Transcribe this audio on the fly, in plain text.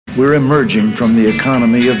We're emerging from the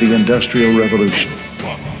economy of the Industrial Revolution,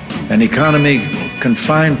 an economy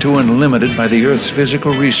confined to and limited by the Earth's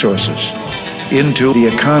physical resources, into the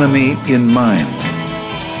economy in mind,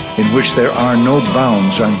 in which there are no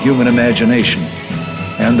bounds on human imagination,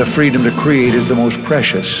 and the freedom to create is the most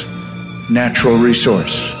precious natural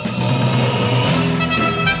resource.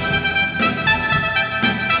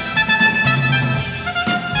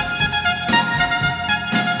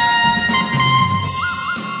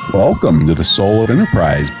 Welcome to the Soul of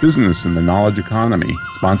Enterprise, Business in the Knowledge Economy,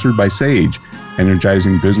 sponsored by SAGE,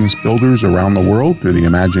 energizing business builders around the world through the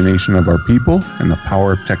imagination of our people and the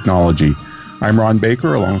power of technology. I'm Ron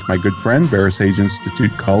Baker, along with my good friend, VeraSage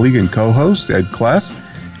Institute colleague and co-host, Ed Kless.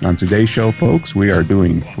 On today's show, folks, we are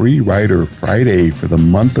doing Free Rider Friday for the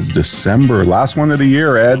month of December. Last one of the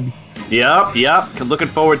year, Ed. Yep. Looking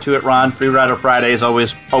forward to it, Ron. Free Rider Friday is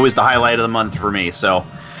always the highlight of the month for me, so...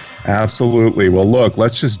 Absolutely. Well, look,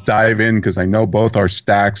 let's just dive in because I know both our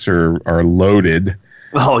stacks are loaded.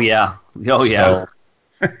 Oh, yeah. So,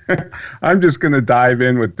 I'm just going to dive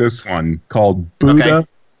in with this one called Buddha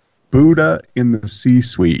in the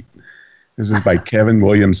C-Suite. This is by Kevin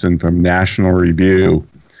Williamson from National Review.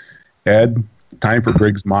 Ed, time for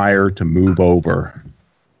Briggs Meyer to move over.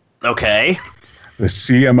 Okay. The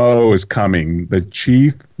CMO is coming, the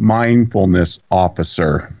Chief Mindfulness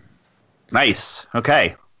Officer. Nice.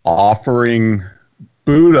 Okay. Offering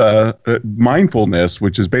Buddha mindfulness,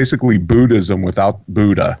 which is basically Buddhism without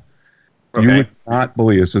Buddha. Okay. You would not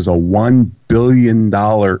believe this is a $1 billion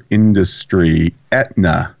industry.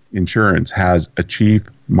 Aetna Insurance has a chief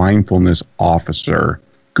mindfulness officer.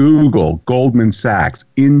 Google, Goldman Sachs,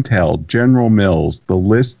 Intel, General Mills, the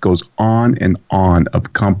list goes on and on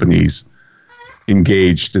of companies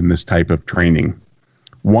engaged in this type of training.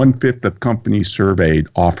 1/5 of companies surveyed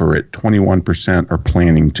offer it, 21% are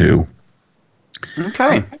planning to.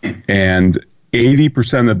 Okay. And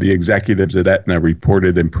 80% of the executives at Aetna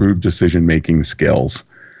reported improved decision-making skills.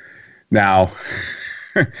 Now,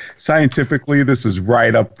 scientifically, this is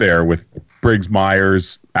right up there with Briggs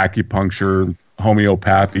Myers, acupuncture,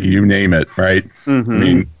 homeopathy, you name it, right? Mm-hmm. I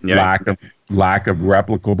mean, lack of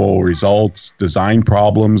replicable results, design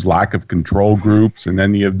problems, lack of control groups in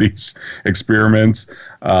any of these experiments,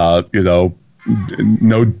 no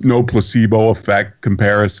placebo effect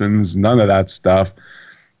comparisons, none of that stuff.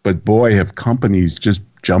 But boy, have companies just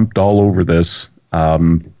jumped all over this, I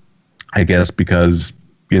guess because,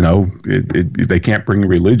 they can't bring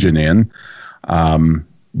religion in,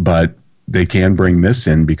 but they can bring this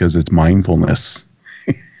in because it's mindfulness,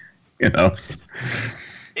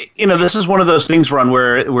 This is one of those things, Ron,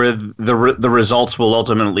 where the results will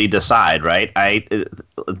ultimately decide, right?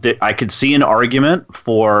 I could see an argument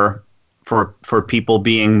for people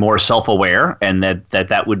being more self-aware, and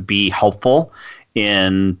that would be helpful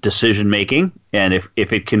in decision making, and if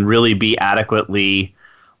it can really be adequately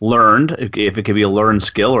learned, if it can be a learned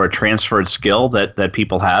skill or a transferred skill that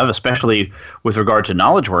people have, especially with regard to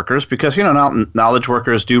knowledge workers, because knowledge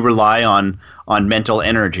workers do rely on mental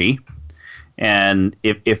energy. And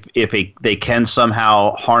if they can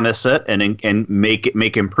somehow harness it and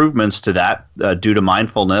make improvements to that due to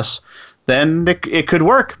mindfulness, then it could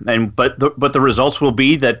work. But the results will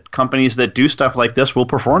be that companies that do stuff like this will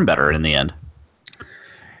perform better in the end.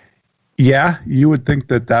 Yeah, you would think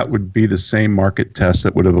that would be the same market test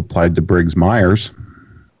that would have applied to Briggs Myers.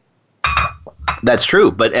 That's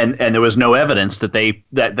true, but and there was no evidence that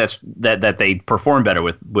they perform better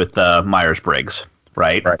with Myers-Briggs,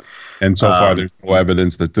 right? Right. And so far, there's no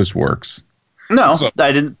evidence that this works. No,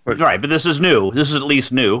 I didn't. Right, but this is new. This is at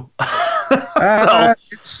least new.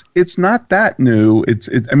 It's not that new. It's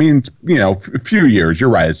a few years. You're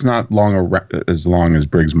right. It's not as long as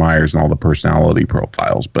Briggs Myers and all the personality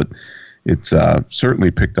profiles, but it's certainly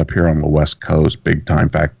picked up here on the West Coast big time. In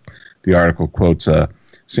fact, the article quotes a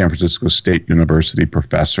San Francisco State University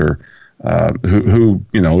professor who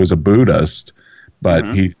is a Buddhist, but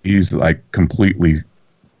he's like completely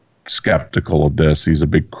skeptical of this. He's a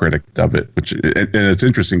big critic of it, and it's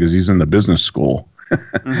interesting because he's in the business school.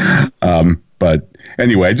 But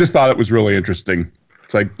anyway, I just thought it was really interesting.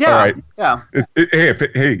 It's like, all right,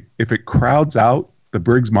 if it crowds out the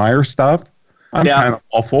Briggs Myers stuff, I'm kind of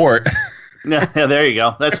all for it. Yeah, there you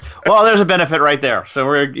go. There's a benefit right there.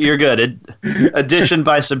 So you're good. Addition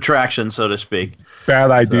by subtraction, so to speak.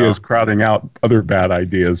 Bad ideas crowding out other bad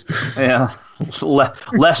ideas. Yeah.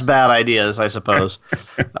 Less bad ideas, I suppose.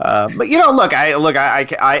 But look,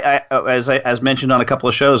 I as mentioned on a couple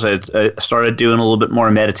of shows, I started doing a little bit more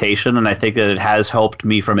meditation, and I think that it has helped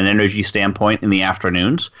me from an energy standpoint in the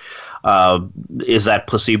afternoons. Is that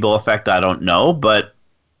placebo effect? I don't know, but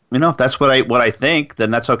if that's what I think,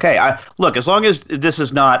 then that's okay. Look, as long as this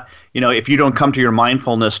is not, if you don't come to your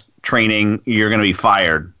mindfulness training, you're going to be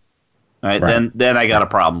fired. Right? Then I got a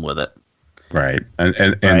problem with it. Right.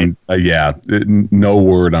 And no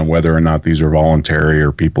word on whether or not these are voluntary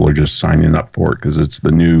or people are just signing up for it because it's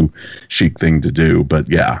the new chic thing to do. But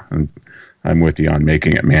yeah, I'm with you on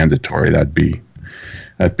making it mandatory. That'd be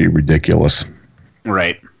ridiculous.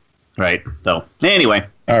 Right. So anyway.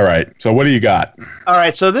 All right. So what do you got? All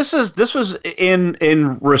right. So this was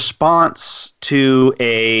in response to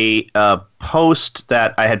a post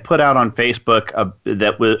that I had put out on Facebook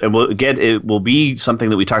it will be something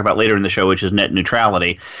that we talk about later in the show, which is net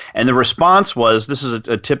neutrality. And the response was, this is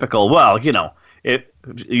a typical,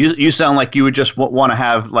 you sound like you would just want to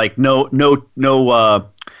have like no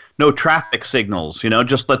traffic signals,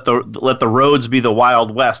 just let the roads be the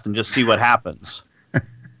Wild West and just see what happens.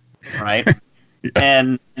 Right.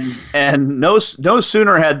 And no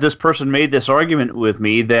sooner had this person made this argument with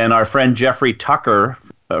me than our friend Jeffrey Tucker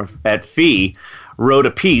at FEE wrote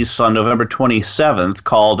a piece on November 27th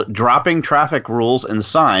called "Dropping Traffic Rules and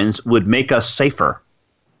Signs Would Make Us Safer."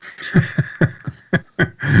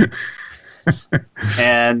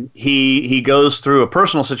 And he goes through a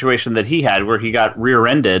personal situation that he had where he got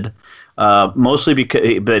rear-ended. Mostly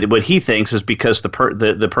because, but what he thinks is because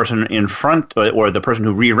the person in front or the person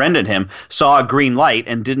who rear-ended him saw a green light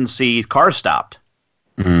and didn't see cars stopped.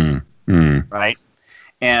 Right,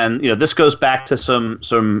 and this goes back to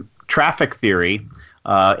some traffic theory,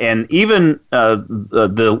 and even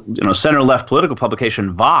the center-left political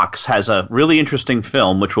publication Vox has a really interesting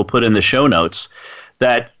film which we'll put in the show notes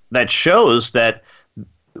that shows that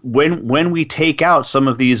when we take out some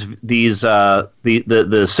of the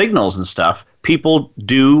signals and stuff, people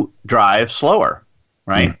do drive slower,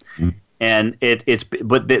 right? Mm-hmm. And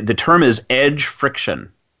but the term is edge friction,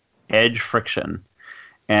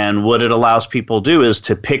 and what it allows people to do is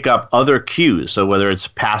to pick up other cues. So whether it's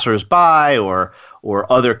passersby or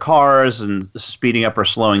other cars and speeding up or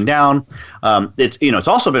slowing down, it's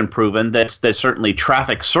also been proven that certainly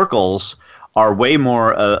traffic circles are way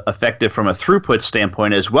more effective from a throughput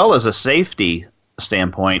standpoint as well as a safety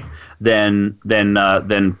standpoint than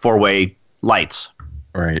four-way lights.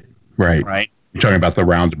 Right. You're talking about the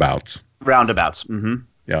roundabouts. Mm-hmm.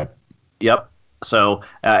 Yep. So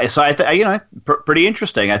pretty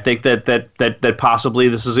interesting. I think that possibly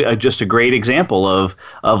this is just a great example of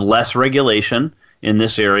less regulation in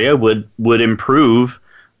this area would improve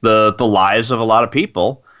the lives of a lot of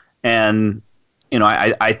people. And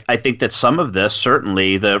I think that some of this,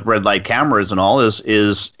 certainly the red light cameras and all,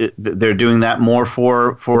 is they're doing that more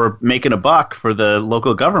for making a buck for the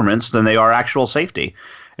local governments than they are actual safety.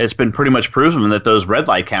 It's been pretty much proven that those red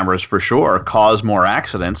light cameras for sure cause more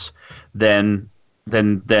accidents than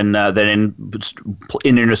in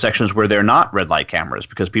intersections where they're not red light cameras,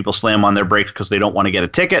 because people slam on their brakes because they don't want to get a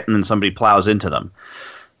ticket, and then somebody plows into them.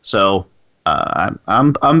 So.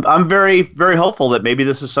 I'm very, very hopeful that maybe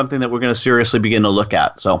this is something that we're going to seriously begin to look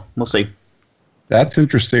at. So we'll see. That's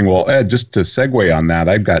interesting. Well, Ed, just to segue on that,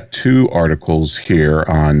 I've got two articles here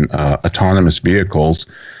on autonomous vehicles,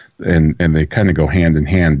 and they kind of go hand in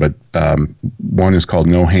hand. But one is called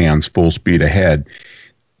 "No Hands, Full Speed Ahead."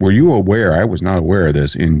 Were you aware? I was not aware of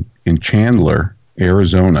this. In Chandler,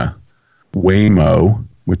 Arizona, Waymo,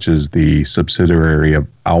 which is the subsidiary of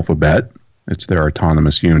Alphabet. It's their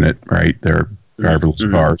autonomous unit, right? Their driverless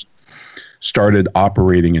cars. Started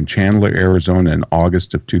operating in Chandler, Arizona in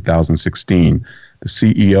August of 2016. The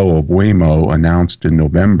CEO of Waymo announced in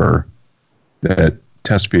November that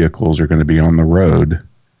test vehicles are going to be on the road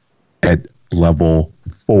at level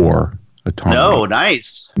 4 autonomy. No,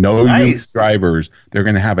 nice. Human drivers. They're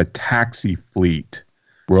going to have a taxi fleet,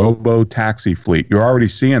 robo-taxi fleet. You're already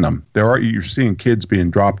seeing them. You're seeing kids being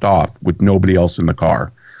dropped off with nobody else in the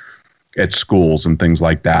car at schools and things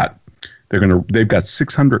like that. They've got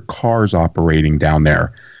 600 cars operating down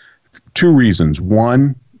there. Two reasons.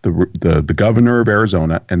 One, the governor of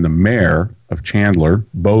Arizona and the mayor of Chandler,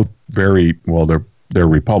 both very well, they're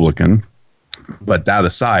Republican, but that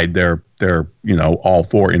aside, they're all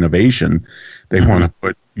for innovation. They want to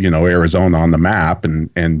put Arizona on the map,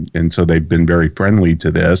 and so they've been very friendly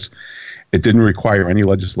to this. It didn't require any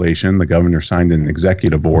legislation. The governor signed an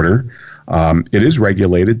executive order. It is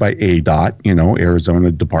regulated by ADOT,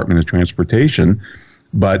 Arizona Department of Transportation,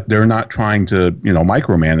 but they're not trying to,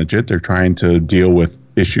 micromanage it. They're trying to deal with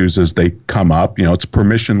issues as they come up. It's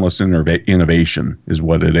permissionless innovation is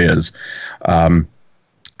what it is. I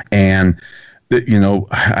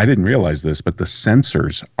didn't realize this, but the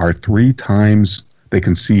sensors are 3 times, they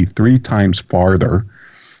can see 3 times farther.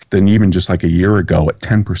 than even just like a year ago at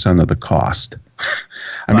 10% of the cost.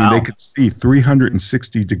 I mean, they could see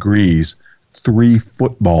 360 degrees 3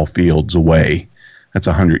 football fields away. That's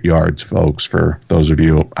 100 yards, folks, for those of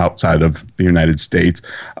you outside of the United States.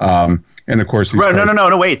 And of course,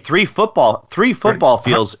 no, wait. 3 football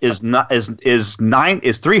fields is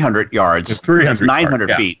 300 yards. It's 300. It's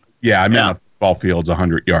 900 feet. Yeah, I mean, a football field's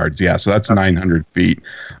 100 yards. Yeah, so that's 900 feet.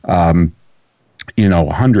 $100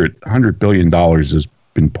 billion has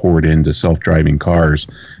been poured into self-driving cars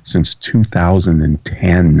since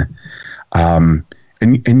 2010.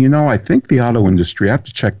 And I think the auto industry, I have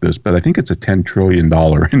to check this, but I think it's a $10 trillion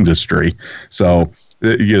industry. So,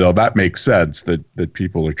 that makes sense that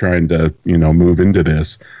people are trying to, move into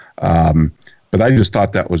this. But I just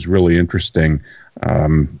thought that was really interesting.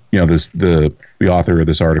 The author of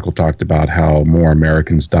this article talked about how more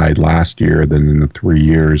Americans died last year than in the 3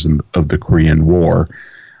 years of the Korean War,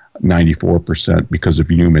 94% because of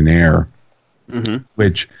human error,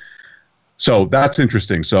 So that's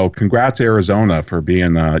interesting. So congrats, Arizona, for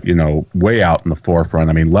being, way out in the forefront.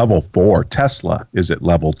 I mean, level 4, Tesla is at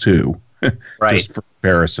level 2, right? Just for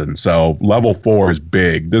comparison. So level 4 is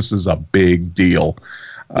big. This is a big deal.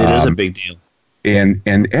 It is a big deal. And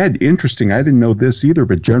Ed, interesting, I didn't know this either,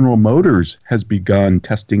 but General Motors has begun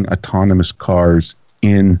testing autonomous cars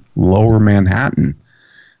in Lower Manhattan.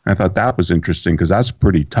 I thought that was interesting because that's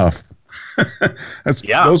pretty tough.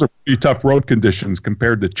 Those are pretty tough road conditions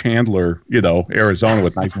compared to Chandler, Arizona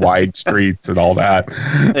with nice wide streets and all that.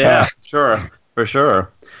 Yeah, sure, for sure.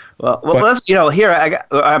 Well, let's,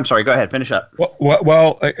 I'm sorry, go ahead, finish up.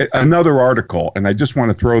 Well, another article, and I just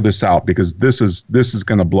want to throw this out because this is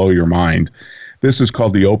going to blow your mind. This is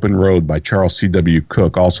called The Open Road by Charles C.W.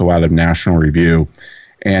 Cook, also out of National Review.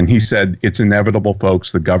 And he said, it's inevitable,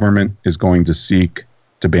 folks. The government is going to seek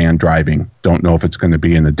to ban driving. Don't know if it's going to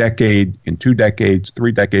be in a decade, in 2 decades,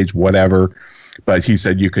 3 decades, whatever. But he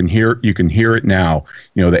said you can hear it now.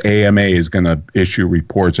 The AMA is going to issue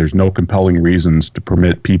reports. There's no compelling reasons to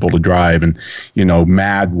permit people to drive, and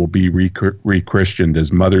MAD will be re-Christianed as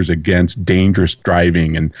Mothers Against Dangerous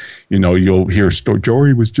Driving, and you'll hear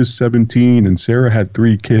Jory was just 17 and Sarah had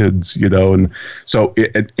 3 kids, and so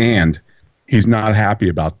and he's not happy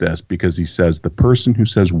about this because he says the person who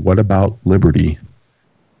says what about liberty?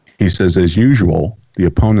 He says, as usual, the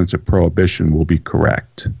opponents of prohibition will be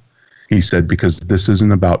correct. He said, because this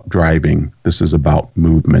isn't about driving, this is about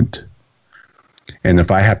movement. And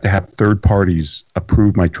if I have to have third parties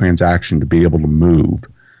approve my transaction to be able to move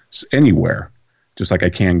anywhere, just like I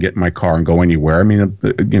can get in my car and go anywhere, I mean,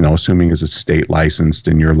 assuming it's a state licensed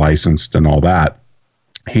and you're licensed and all that,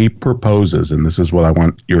 he proposes, and this is what I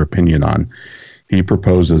want your opinion on, he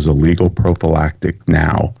proposes a legal prophylactic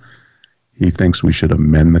now. He thinks we should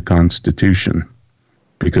amend the Constitution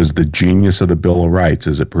because the genius of the Bill of Rights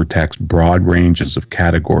is it protects broad ranges of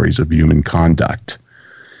categories of human conduct.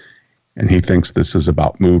 And he thinks this is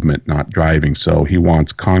about movement, not driving. So he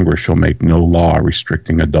wants Congress shall make no law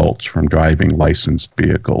restricting adults from driving licensed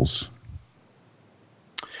vehicles.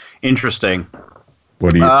 Interesting.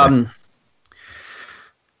 What do you think?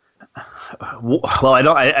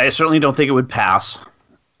 Well, I certainly don't think it would pass.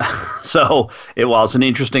 So, while it's an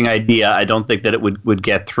interesting idea, I don't think that it would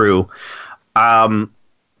get through.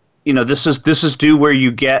 This is due where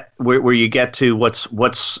you get to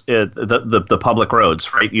what's the public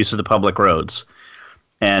roads, right? Use of the public roads,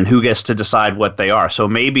 and who gets to decide what they are. So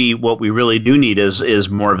maybe what we really do need is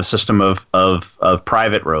more of a system of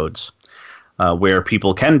private roads, where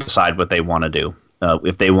people can decide what they want to do,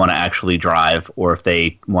 if they want to actually drive or if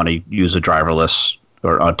they want to use a driverless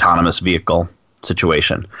or autonomous vehicle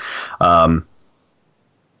situation.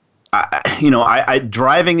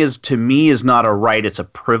 Driving to me is not a right; it's a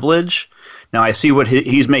privilege. Now I see what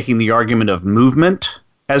he's making the argument of movement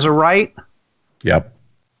as a right. Yep.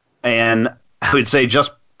 And I would say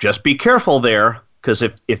just be careful there, because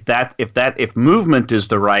if movement is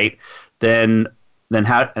the right, then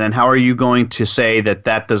how are you going to say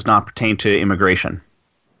that does not pertain to immigration?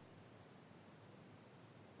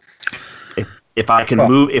 If I can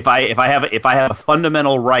move, if I have a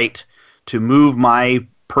fundamental right to move my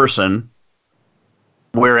person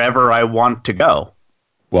wherever I want to go.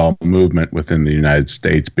 Well, movement within the United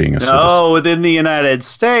States being a citizen. No, within the United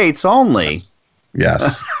States only.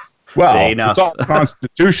 Yes. Well, it's all the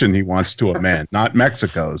Constitution he wants to amend, not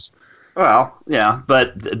Mexico's. Well, yeah,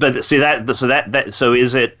 but see so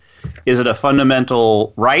is it a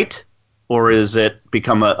fundamental right, or is it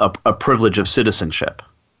become a privilege of citizenship?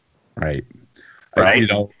 Right. Right.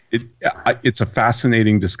 it's a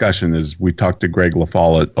fascinating discussion. As we talked to Greg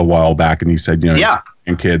LaFollette a while back, and he said,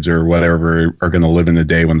 and kids or whatever are going to live in the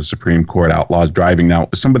day when the Supreme Court outlaws driving. Now,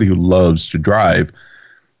 as somebody who loves to drive,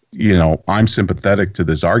 I'm sympathetic to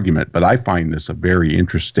this argument, but I find this a very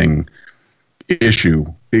interesting issue,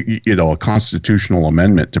 a constitutional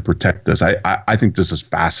amendment to protect this. I think this is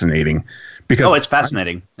fascinating because it's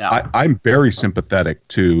fascinating. I'm very sympathetic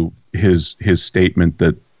to his statement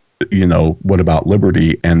that, what about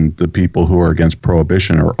liberty, and the people who are against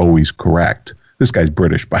prohibition are always correct. This guy's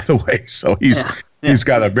British, by the way, so he's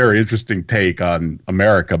got a very interesting take on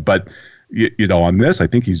America, but on this, I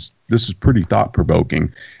think this is pretty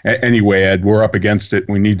thought-provoking. Anyway, Ed, we're up against it.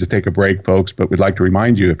 We need to take a break, folks, but we'd like to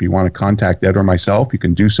remind you, if you want to contact Ed or myself, you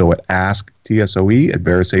can do so at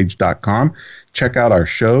asktsoe@verasage.com. Check out our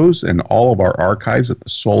shows and all of our archives at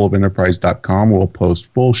thesoulofenterprise.com. We'll post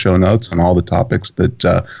full show notes on all the topics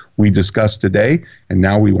that we discussed today. And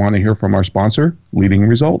now we want to hear from our sponsor, Leading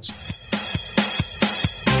Results.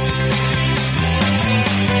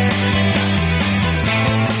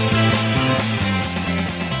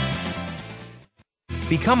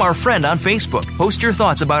 Become our friend on Facebook. Post your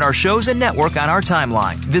thoughts about our shows and network on our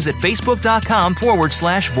timeline. Visit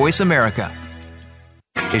facebook.com/Voice America.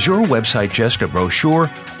 Is your website just a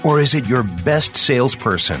brochure, or is it your best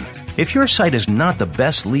salesperson? If your site is not the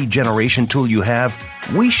best lead generation tool you have,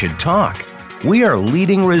 we should talk. We are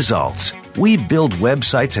Leading Results. We build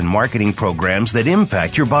websites and marketing programs that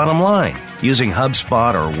impact your bottom line. Using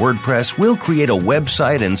HubSpot or WordPress, we'll create a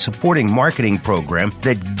website and supporting marketing program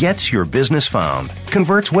that gets your business found,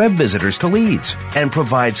 converts web visitors to leads, and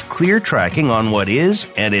provides clear tracking on what is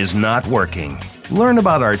and is not working. Learn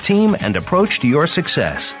about our team and approach to your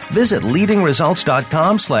success. Visit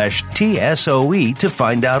leadingresults.com/TSOE to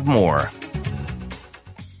find out more.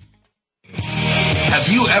 Have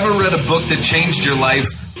you ever read a book that changed your life?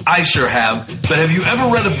 I sure have. But have you ever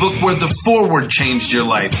read a book where the foreword changed your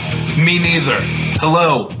life? Me neither.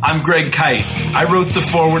 Hello, I'm Greg Kite. I wrote the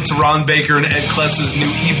foreword to Ron Baker and Ed Kless's new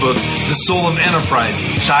ebook, The Soul of Enterprise,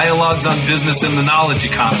 Dialogues on Business and the Knowledge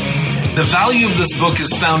Economy. The value of this book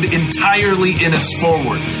is found entirely in its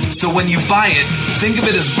foreword. So when you buy it, think of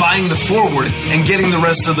it as buying the foreword and getting the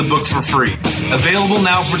rest of the book for free. Available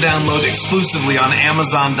now for download exclusively on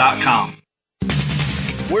Amazon.com.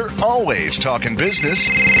 We're always talking business.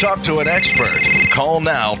 Talk to an expert. Call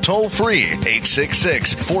now toll free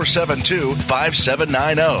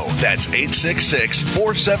 866-472-5790. That's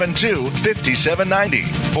 866-472-5790.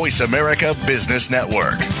 Voice America Business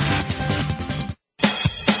Network.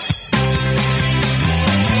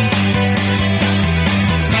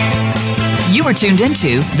 You are tuned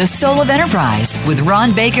into The Soul of Enterprise with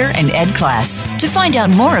Ron Baker and Ed Kless. To find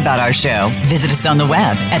out more about our show, visit us on the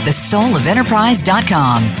web at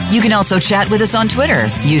thesoulofenterprise.com. You can also chat with us on Twitter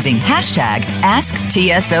using hashtag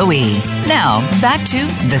AskTSOE. Now, back to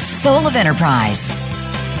The Soul of Enterprise.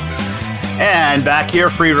 And back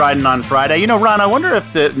here, free riding on Friday. Ron, I wonder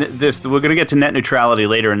if we're going to get to net neutrality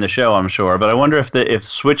later in the show, I'm sure, but I wonder if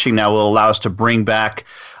switching now will allow us to bring back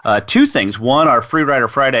two things. One, our Free Rider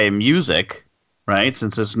Friday music, right?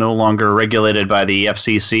 Since it's no longer regulated by the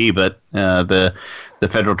FCC, but the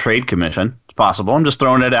Federal Trade Commission. It's possible. I'm just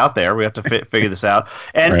throwing it out there. We have to figure this out.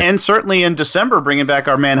 And Right. and certainly in December, bringing back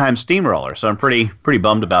our Mannheim Steamroller. So I'm pretty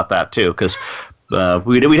bummed about that too, because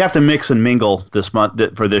we'd have to mix and mingle this month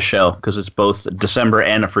for this show, because it's both December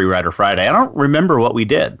and a Free Rider Friday. I don't remember what we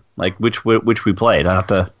did, like which we played. I have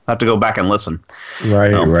to go back and listen.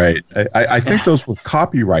 Right, right. I think those were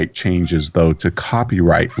copyright changes, though, to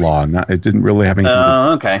copyright law. It didn't really have anything to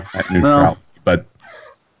do Okay. with that neutrality, but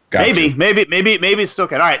gotcha. Maybe it's still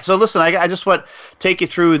good. All right, so listen, I just want to take you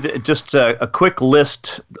through just a quick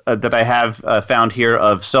list that I have found here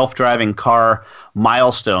of self-driving car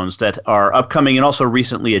milestones that are upcoming and also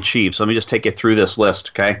recently achieved. So let me just take you through this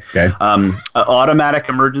list, okay? Okay. Automatic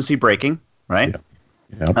emergency braking, right?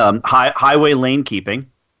 Yep. Highway lane keeping,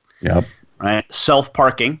 Yep. right?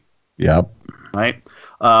 Self-parking, Yep. right?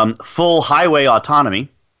 Full highway autonomy,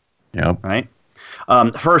 Yep. right?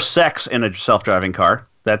 First sex in a self-driving car.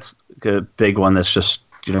 That's a big one that's just,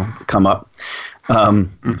 come up.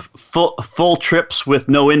 Full trips with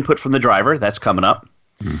no input from the driver. That's coming up.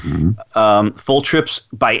 Mm-hmm. Full trips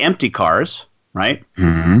by empty cars, right?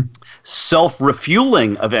 Mm-hmm.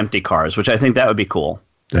 Self-refueling of empty cars, which I think that would be cool.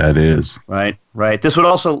 That is. Right. This would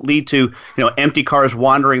also lead to, empty cars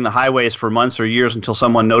wandering the highways for months or years until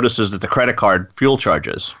someone notices that the credit card fuel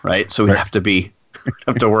charges, right? So we have to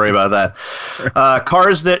worry about that.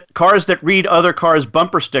 Cars that read other cars'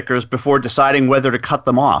 bumper stickers before deciding whether to cut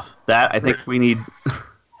them off. That I think we need.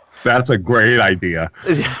 That's a great idea.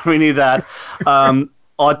 We need that.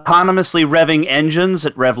 autonomously revving engines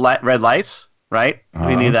at red lights, right?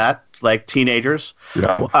 We need that, like teenagers.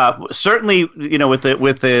 Yeah. Certainly, with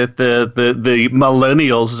the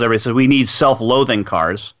millennials, as everybody says, we need self-loathing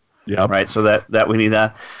cars. Yeah. Right. So that we need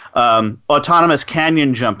that. Autonomous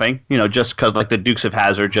canyon jumping, just because, like the Dukes of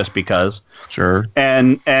Hazzard, just because. Sure.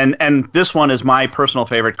 And this one is my personal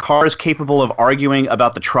favorite: cars capable of arguing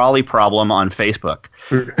about the trolley problem on Facebook.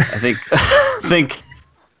 I think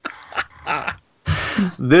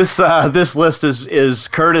this list is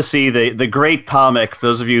courtesy the great comic.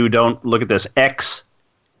 Those of you who don't look at this,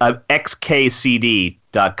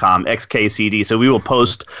 XKCD.com, XKCD. So we will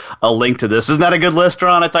post a link to this. Isn't that a good list,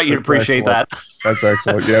 Ron? I thought you'd appreciate that. That's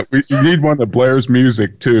excellent. Yeah, we need one that blares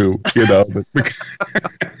music too.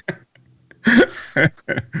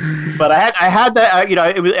 But I had that. I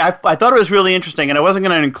thought it was really interesting, and I wasn't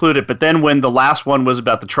going to include it. But then when the last one was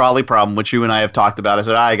about the trolley problem, which you and I have talked about, I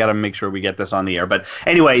said I got to make sure we get this on the air. But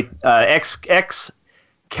anyway,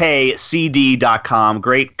 XKCD.com,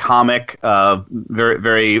 great comic, very,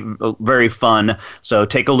 very, very fun. So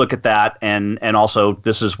take a look at that, and also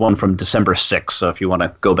this is one from December 6th. So if you want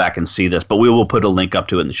to go back and see this, but we will put a link up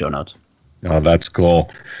to it in the show notes. Oh, that's cool.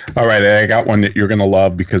 All right, I got one that you're going to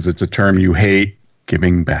love because it's a term you hate: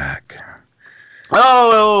 giving back.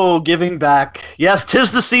 Oh, giving back. Yes,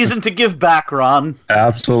 'tis the season to give back, Ron.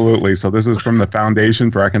 Absolutely. So this is from the Foundation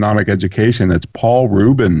for Economic Education. It's Paul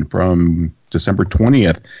Rubin from December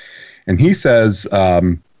 20th. And he says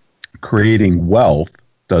creating wealth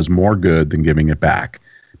does more good than giving it back.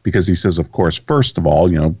 Because he says, of course, first of all,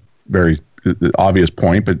 very obvious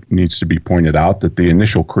point, but needs to be pointed out, that the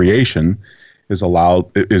initial creation is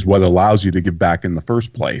what allows you to give back in the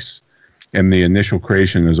first place. And the initial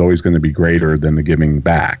creation is always going to be greater than the giving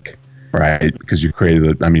back, right? Because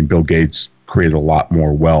Bill Gates created a lot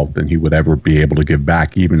more wealth than he would ever be able to give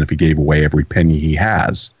back, even if he gave away every penny he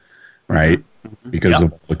has, right? Because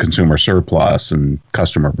of the consumer surplus and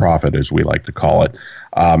customer profit, as we like to call it.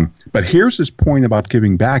 But here's his point about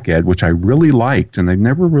giving back, Ed, which I really liked, and I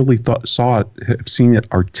never really seen it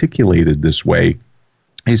articulated this way.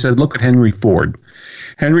 He said, look at Henry Ford.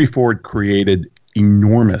 Henry Ford created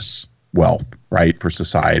enormous wealth, right, for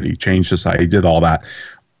society, changed society, did all that,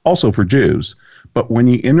 also for Jews. But when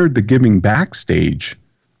he entered the giving back stage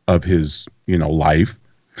of his, life,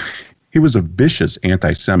 he was a vicious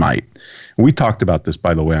anti-Semite. And we talked about this,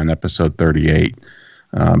 by the way, on episode 38.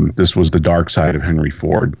 This was the dark side of Henry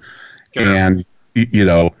Ford. Sure. And,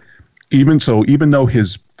 even though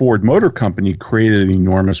his Ford Motor Company created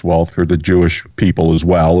enormous wealth for the Jewish people as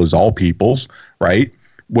well as all peoples, right?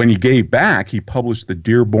 When he gave back, he published the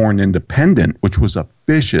Dearborn Independent, which was a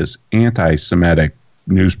vicious anti-Semitic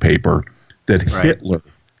newspaper that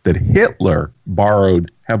Hitler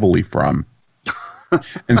borrowed heavily from.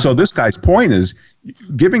 And so this guy's point is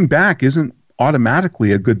giving back isn't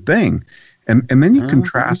automatically a good thing. And then he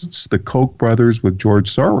contrasts the Koch brothers with George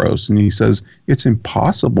Soros, and he says it's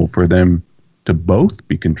impossible for them to both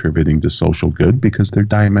be contributing to social good because they're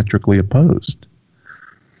diametrically opposed.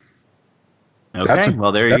 Okay,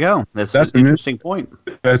 there you go. That's an interesting point.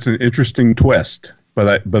 That's an interesting twist. But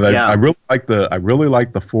I really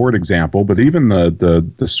like the Ford example. But even the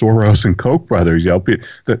Soros and Koch brothers,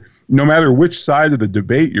 no matter which side of the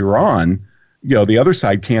debate you're on, the other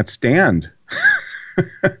side can't stand.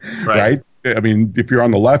 Right? I mean, if you're on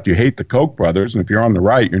the left, you hate the Koch brothers, and if you're on the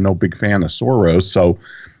right, you're no big fan of Soros. So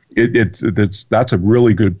that's a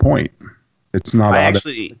really good point. It's not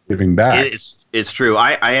actually giving back. It's true.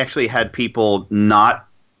 I actually had people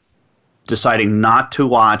deciding not to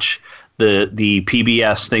watch the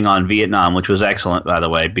PBS thing on Vietnam, which was excellent, by the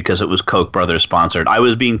way, because it was Koch brothers sponsored. I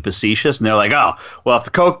was being facetious, and they're like, "Oh, well, if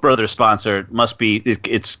the Koch brothers sponsored, it must be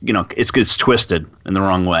it's twisted in the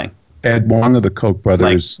wrong way." Ed, one of the Koch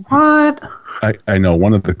brothers. Like, what? I know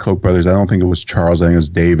one of the Koch brothers. I don't think it was Charles. I think it was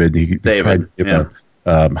David. He tried to give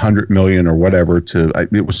 $100 million or whatever to.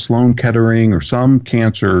 It was Sloan Kettering or some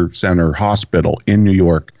cancer center hospital in New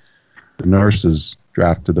York. The nurses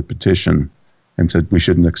drafted a petition and said we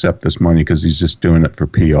shouldn't accept this money because he's just doing it for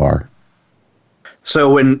PR.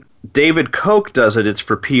 So when David Koch does it, it's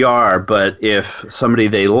for PR. But if somebody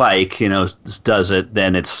they like, does it,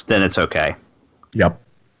 then it's okay. Yep.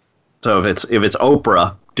 So if it's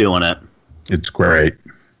Oprah doing it, it's great.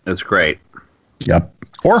 It's great. Yep.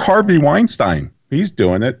 Or Harvey Weinstein. He's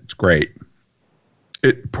doing it. It's great.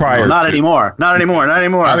 Not anymore. Not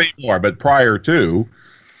anymore. But prior to.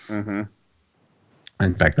 Mm-hmm.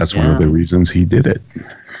 In fact, that's one of the reasons he did it.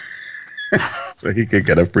 So he could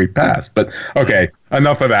get a free pass. But okay,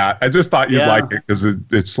 enough of that. I just thought you'd like it because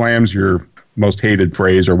it slams your most hated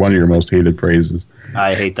phrase or one of your most hated phrases.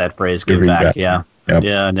 I hate that phrase. Give back. Yeah. Yep.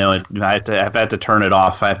 Yeah, no, I've had to turn it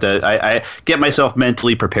off. I get myself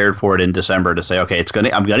mentally prepared for it in December to say, okay,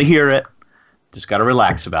 I'm gonna hear it. Just got to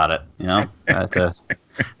relax about it, I have to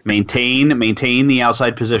maintain the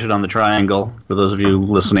outside position on the triangle. For those of you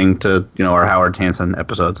listening to our Howard Hansen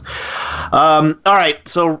episodes. All right,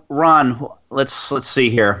 so Ron, let's see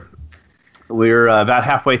here. We're about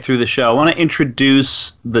halfway through the show. I want to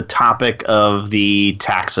introduce the topic of the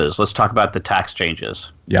taxes. Let's talk about the tax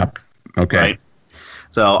changes. Yep. Okay. Right?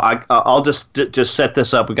 So I'll just set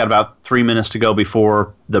this up. We've got about 3 minutes to go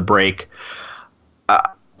before the break.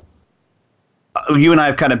 You and I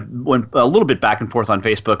have kind of went a little bit back and forth on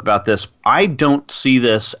Facebook about this. I don't see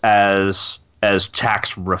this as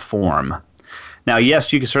tax reform. Now,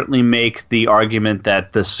 yes, you can certainly make the argument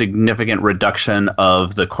that the significant reduction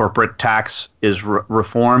of the corporate tax is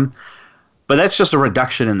reform, but that's just a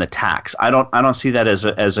reduction in the tax. I don't see that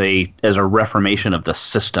as a reformation of the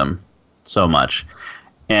system so much.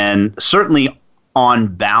 And certainly on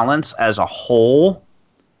balance as a whole,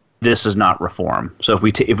 this is not reform. So if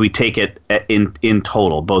we take it in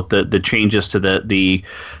total, both the changes to the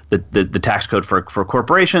tax code for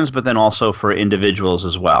corporations, but then also for individuals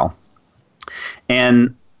as well.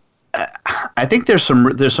 And I think there's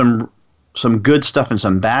some good stuff and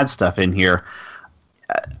some bad stuff in here.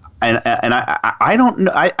 And I don't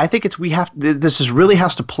know. I think this really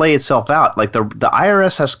has to play itself out. Like the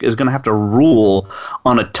IRS is going to have to rule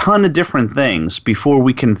on a ton of different things before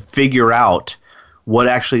we can figure out what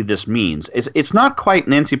actually this means. It's not quite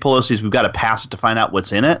Nancy Pelosi's we've got to pass it to find out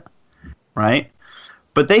what's in it, right?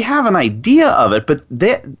 But they have an idea of it, but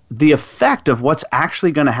the effect of what's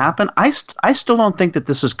actually going to happen, I still don't think that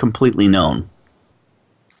this is completely known.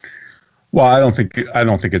 Well, I don't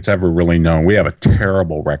think it's ever really known. We have a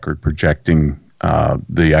terrible record projecting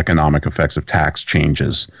the economic effects of tax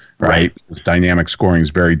changes, right? This dynamic scoring is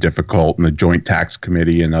very difficult, and the Joint Tax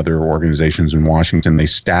Committee and other organizations in Washington, they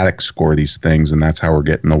static score these things, and that's how we're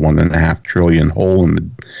getting the $1.5 trillion hole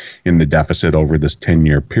in the deficit over this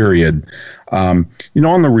 10-year period. On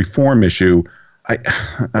the reform issue,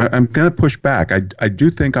 I'm going to push back. I do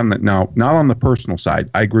think not on the personal side.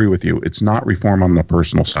 I agree with you. It's not reform on the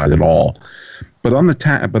personal side at all, but on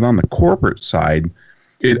the corporate side,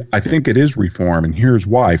 I think it is reform, and here's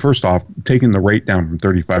why. First off, taking the rate down from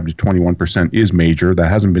 35 to 21% is major. That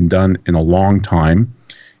hasn't been done in a long time.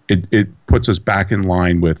 It puts us back in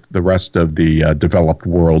line with the rest of the developed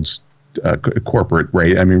world's corporate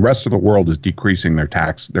rate. I mean, rest of the world is decreasing their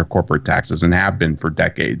corporate taxes, and have been for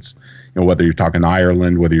decades. Whether you're talking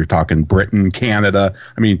Ireland, whether you're talking Britain, Canada.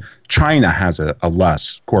 I mean, China has a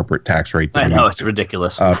less corporate tax rate. I know, it's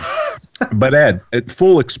ridiculous. But Ed,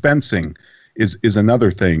 full expensing is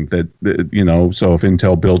another thing that so if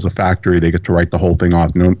Intel builds a factory, they get to write the whole thing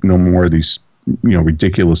off. No more of these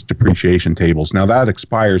ridiculous depreciation tables. Now that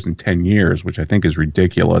expires in 10 years, which I think is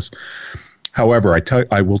ridiculous. However,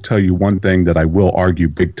 I will tell you one thing that I will argue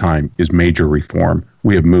big time is major reform.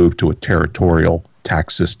 We have moved to a territorial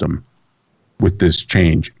tax system with this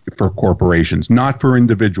change for corporations, not for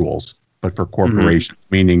individuals, but for corporations,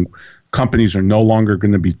 meaning companies are no longer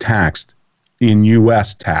going to be taxed in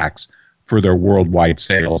U.S. tax for their worldwide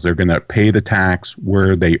sales. They're going to pay the tax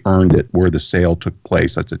where they earned it, where the sale took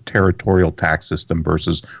place. That's a territorial tax system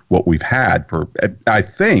versus what we've had for, I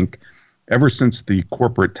think, ever since the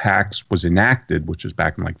corporate tax was enacted, which is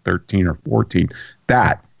back in like 13 or 14.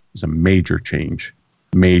 That is a major change.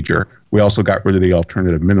 Major. We also got rid of the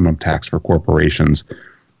alternative minimum tax for corporations.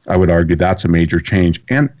 I would argue that's a major change.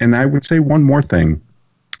 And I would say one more thing.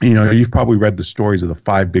 You've probably read the stories of the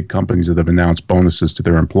 5 big companies that have announced bonuses to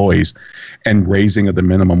their employees and raising of the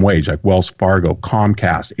minimum wage, like Wells Fargo,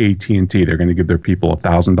 Comcast, AT&T. They're going to give their people a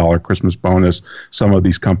 $1,000 Christmas bonus. Some of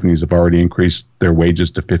these companies have already increased their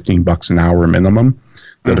wages to $15 an hour minimum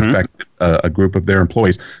that affect a group of their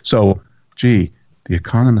employees. So, the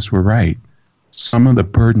economists were right. Some of the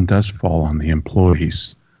burden does fall on the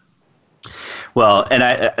employees. Well,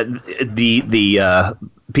 and the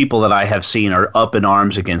people that I have seen are up in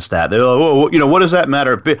arms against that. They're like, what does that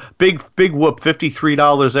matter? Big whoop,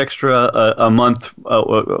 $53 extra a month,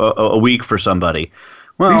 a week for somebody.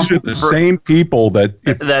 Well, these are the same people that.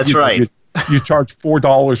 That's right. You charge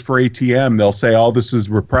 $4 for ATM, they'll say, "Oh, this is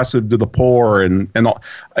repressive to the poor," and all.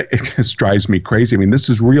 It just drives me crazy. I mean, this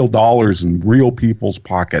is real dollars in real people's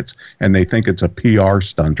pockets, and they think it's a PR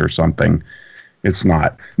stunt or something. It's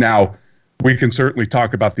not. Now, we can certainly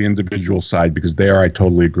talk about the individual side, because there I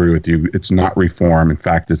totally agree with you. It's not reform. In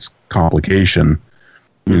fact, it's complication.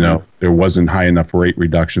 There wasn't high enough rate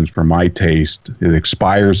reductions for my taste. It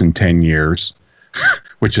expires in 10 years,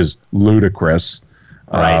 which is ludicrous.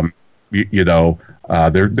 Right.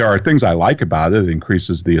 There are things I like about it. It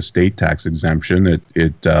increases the estate tax exemption.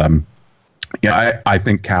 I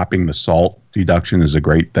think capping the SALT deduction is a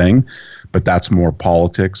great thing, but that's more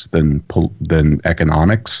politics than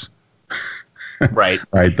economics. Right.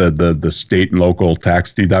 Right. The state and local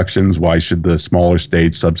tax deductions. Why should the smaller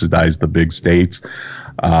states subsidize the big states?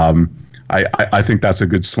 I think that's a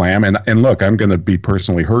good slam. And look, I'm going to be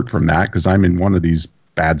personally hurt from that because I'm in one of these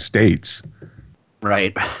bad states.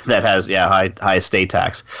 Right. That has high estate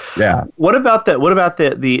tax. Yeah. What about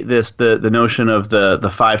the notion of the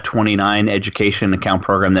 529 education account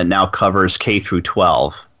program that now covers K through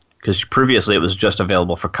 12? Because previously it was just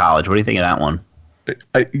available for college. What do you think of that one?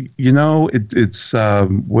 It's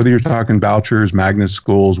whether you're talking vouchers, magnet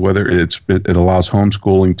schools, whether it allows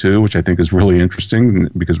homeschooling too, which I think is really interesting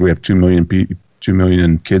because we have 2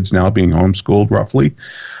 million kids now being homeschooled roughly.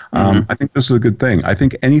 I think this is a good thing. I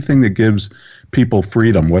think anything that gives people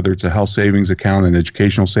freedom, whether it's a health savings account, an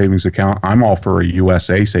educational savings account, I'm all for a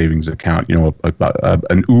USA savings account.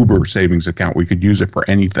 An Uber savings account. We could use it for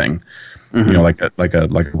anything. Like a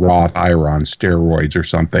Roth IRA on steroids or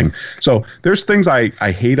something. So there's things I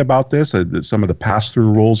hate about this. Some of the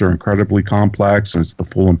pass-through rules are incredibly complex, and it's the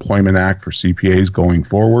Full Employment Act for CPAs going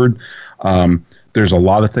forward. There's a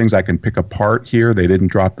lot of things I can pick apart here. They didn't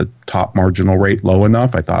drop the top marginal rate low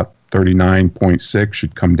enough. I thought 39.6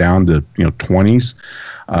 should come down to 20s.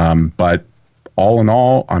 But all in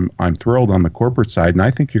all, I'm thrilled on the corporate side, and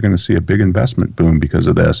I think you're going to see a big investment boom because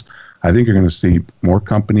of this. I think you're going to see more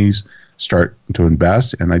companies start to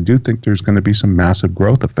invest, and I do think there's going to be some massive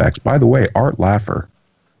growth effects. By the way, Art Laffer,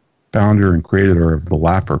 founder and creator of the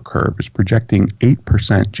Laffer curve, is projecting 8%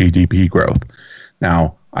 GDP growth.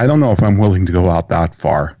 Now, I don't know if I'm willing to go out that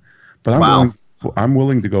far, but I'm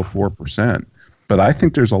willing to go 4%. But I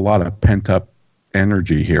think there's a lot of pent-up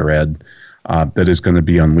energy here, Ed, that is going to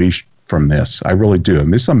be unleashed from this. I really do.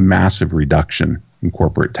 And this is a massive reduction in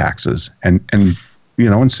corporate taxes, and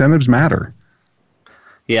incentives matter.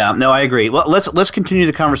 Yeah, no, I agree. Well, let's continue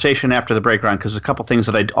the conversation after the break, Ron, because there's a couple things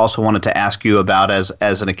that I also wanted to ask you about as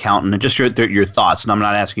an accountant, and just your thoughts. And I'm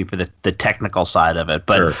not asking you for the technical side of it,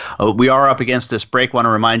 but sure. We are up against this break. Want to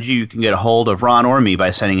remind you can get a hold of Ron or me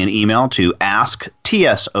by sending an email to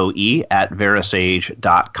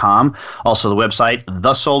asktsoe@verisage.com. Also, the website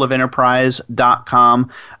thesoulofenterprise.com,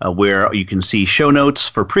 where you can see show notes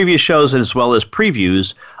for previous shows as well as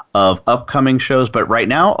previews of upcoming shows. But right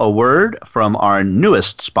now, a word from our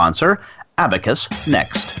newest sponsor, Abacus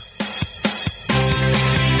Next.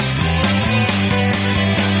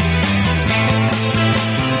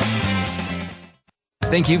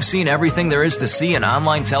 Think you've seen everything there is to see in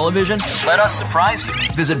online television? Let us surprise you.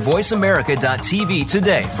 Visit voiceamerica.tv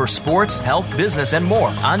today for sports, health, business, and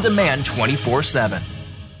more on demand 24/7.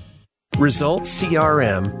 Results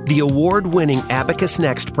CRM, the award-winning Abacus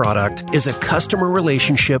Next product, is a customer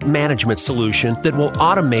relationship management solution that will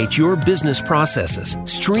automate your business processes,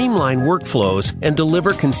 streamline workflows, and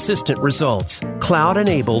deliver consistent results.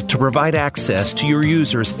 Cloud-enabled to provide access to your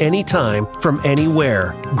users anytime from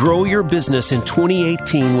anywhere. Grow your business in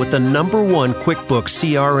 2018 with the #1 QuickBooks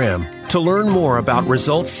CRM. To learn more about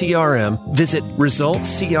Results CRM, visit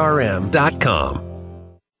resultscrm.com.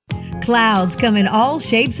 Clouds come in all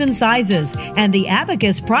shapes and sizes, and the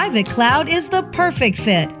Abacus Private Cloud is the perfect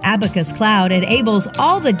fit. Abacus Cloud enables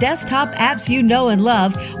all the desktop apps you know and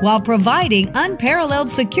love while providing unparalleled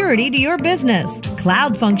security to your business.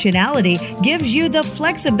 Cloud functionality gives you the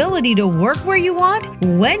flexibility to work where you want,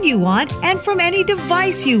 when you want, and from any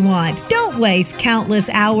device you want. Don't waste countless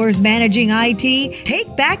hours managing IT.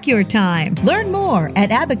 Take back your time. Learn more at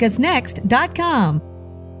abacusnext.com.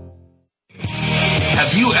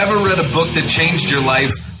 Have you ever read a book that changed your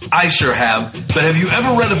life? I sure have. But have you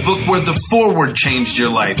ever read a book where the foreword changed your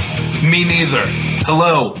life? Me neither.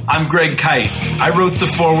 Hello, I'm Greg Kite. I wrote the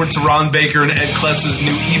foreword to Ron Baker and Ed Kless's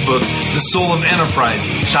new ebook, The Soul of Enterprise,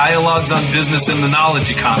 Dialogues on Business and the Knowledge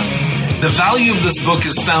Economy. The value of this book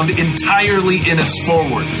is found entirely in its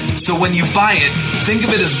foreword. So when you buy it, think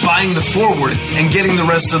of it as buying the foreword and getting the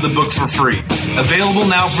rest of the book for free. Available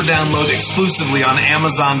now for download exclusively on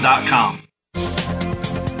Amazon.com.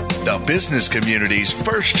 The business community's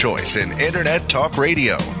first choice in Internet Talk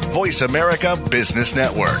Radio. Voice America Business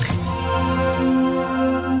Network.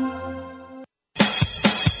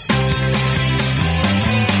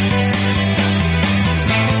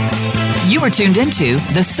 You are tuned into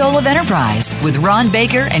The Soul of Enterprise with Ron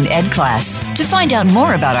Baker and Ed Kless. To find out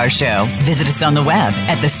more about our show, visit us on the web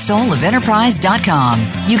at thesoulofenterprise.com.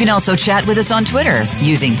 You can also chat with us on Twitter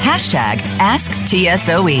using hashtag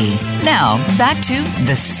AskTSOE. Now, back to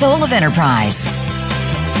The Soul of Enterprise.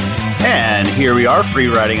 And here we are, free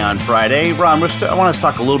riding on Friday. Ron, I want to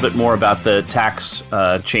talk a little bit more about the tax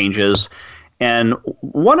changes. And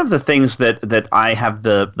one of the things that I have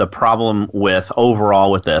the problem with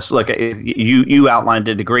overall with this, look, you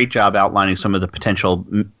did a great job outlining some of the potential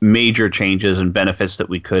major changes and benefits that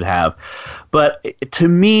we could have. But to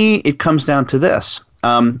me, it comes down to this.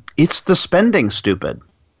 It's the spending stupid.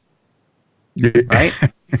 Right?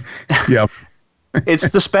 Yeah. It's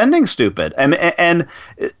the spending stupid. And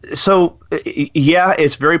so, yeah,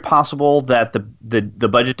 it's very possible that the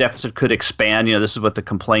budget deficit could expand. This is what the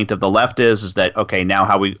complaint of the left is that, okay, now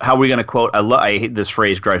how are we going to quote, I hate this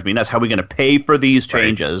phrase, drives me nuts, how are we going to pay for these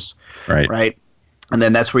changes? Right. And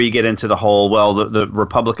then that's where you get into the whole, well, the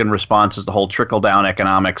Republican response is the whole trickle-down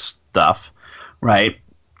economics stuff, right?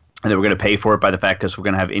 And then we're going to pay for it by the fact because we're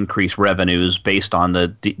going to have increased revenues based on the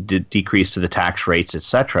decrease to the tax rates, et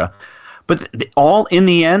cetera. But in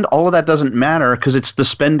the end, all of that doesn't matter because it's the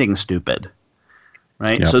spending stupid,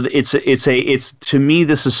 right? Yep. So it's to me,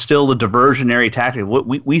 this is still a diversionary tactic.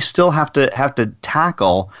 We still have to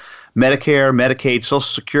tackle Medicare, Medicaid, Social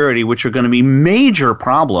Security, which are going to be major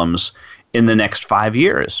problems in the next 5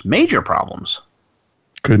 years. Major problems.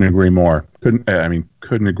 Couldn't agree more.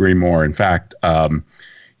 Couldn't agree more. In fact, I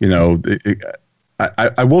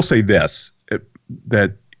will say this,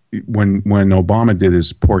 that when Obama did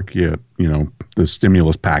his the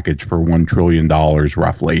stimulus package for $1 trillion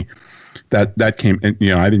roughly, that came, I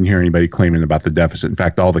didn't hear anybody claiming about the deficit. In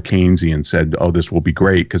fact, all the Keynesians said, oh, this will be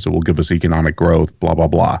great because it will give us economic growth, blah, blah,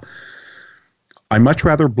 blah. I much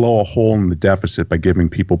rather blow a hole in the deficit by giving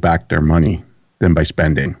people back their money than by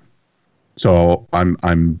spending. So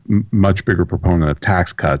I'm much bigger proponent of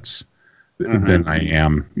tax cuts than I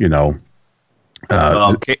am,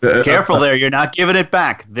 careful there. You're not giving it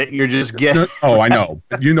back. That you're just getting. Oh, I know.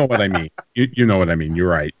 You know what I mean. You know what I mean. You're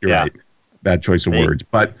right. You're right. Bad choice of words.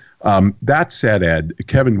 But that said, Ed,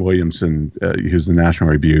 Kevin Williamson, who's the National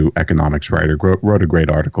Review economics writer, wrote a great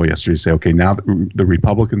article yesterday to say, okay, now the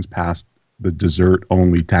Republicans passed the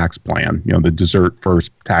dessert-only tax plan, the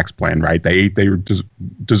dessert-first tax plan, right? They ate their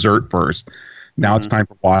dessert first. Now it's time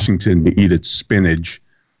for Washington to eat its spinach,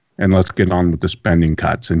 and let's get on with the spending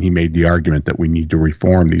cuts. And he made the argument that we need to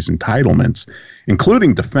reform these entitlements,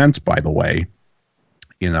 including defense, by the way,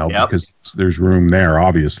 because there's room there,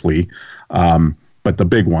 obviously. But the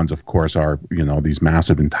big ones, of course, are, these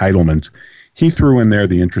massive entitlements. He threw in there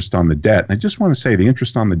the interest on the debt. And I just want to say the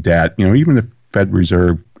interest on the debt, even if Fed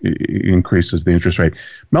Reserve increases the interest rate,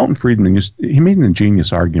 Milton Friedman, he made an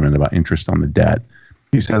ingenious argument about interest on the debt.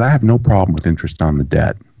 He said, I have no problem with interest on the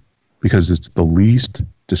debt because it's the least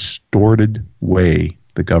distorted way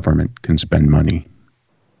the government can spend money.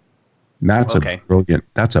 And that's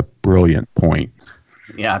a brilliant point.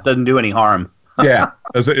 Yeah, it doesn't do any harm. Yeah,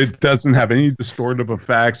 it doesn't have any distortive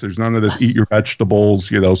effects. There's none of this eat your vegetables,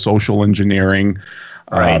 social engineering.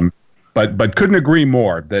 Right. But couldn't agree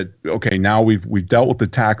more that, okay, now we've dealt with the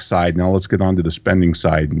tax side. Now let's get on to the spending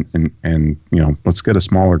side and let's get a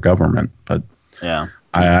smaller government. But yeah,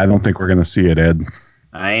 I don't think we're going to see it, Ed.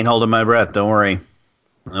 I ain't holding my breath. Don't worry.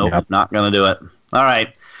 Nope, Not going to do it. All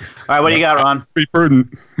right. What do you got, Ron? Be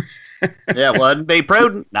prudent. Yeah, well, be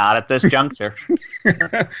prudent. Not at this juncture.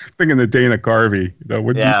 Thinking of Dana Carvey.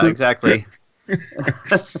 Yeah, exactly.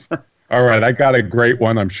 All right, I got a great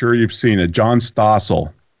one. I'm sure you've seen it. John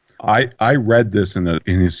Stossel. I read this in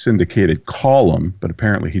his syndicated column, but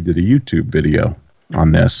apparently he did a YouTube video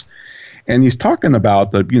on this. And he's talking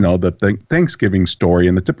about the Thanksgiving story,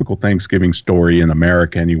 and the typical Thanksgiving story in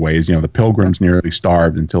America anyways, the Pilgrims nearly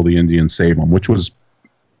starved until the Indians saved them, which was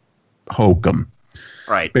hokum.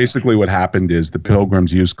 Right. Basically what happened is the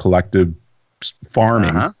Pilgrims used collective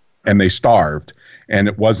farming and they starved. And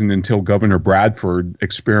it wasn't until Governor Bradford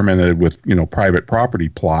experimented with, private property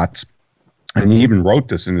plots, and he even wrote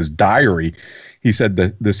this in his diary. He said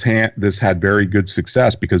that this had very good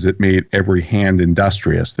success because it made every hand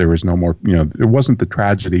industrious. There was no more, it wasn't the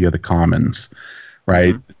tragedy of the commons,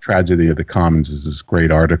 right? Mm-hmm. The tragedy of the commons is this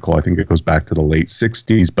great article. I think it goes back to the late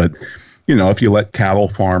 60s. But, if you let cattle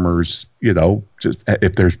farmers, just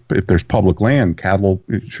if there's public land, cattle,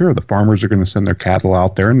 sure, the farmers are going to send their cattle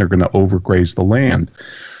out there and they're going to overgraze the land.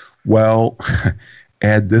 Well,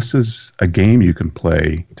 Ed, this is a game you can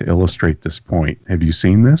play to illustrate this point. Have you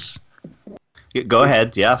seen this? Go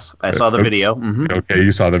ahead. Yes, I saw the video. Mm-hmm. Okay,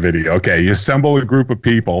 you saw the video. Okay, you assemble a group of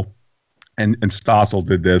people, and Stossel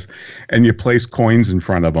did this, and you place coins in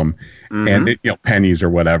front of them, and pennies or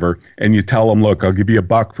whatever, and you tell them, look, I'll give you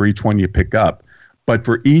 $1 for each one you pick up, but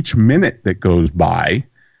for each minute that goes by,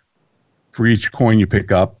 for each coin you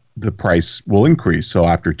pick up, the price will increase. So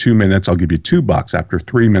after 2 minutes, I'll give you $2. After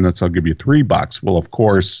 3 minutes, I'll give you $3. Well, of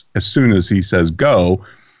course, as soon as he says go,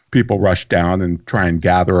 people rush down and try and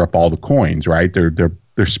gather up all the coins, right? They're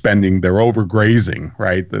spending, they're overgrazing,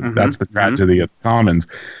 right? That's the tragedy of the commons.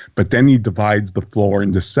 But then he divides the floor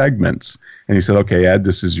into segments. And he said, okay, Ed,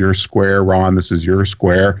 this is your square. Ron, this is your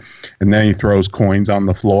square. And then he throws coins on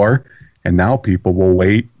the floor. And now people will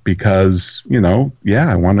wait because,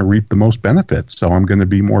 I want to reap the most benefits. So I'm going to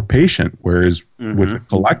be more patient. Whereas with the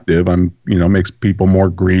collective, makes people more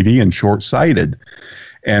greedy and short-sighted.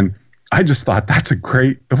 And I just thought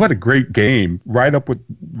what a great game, right up with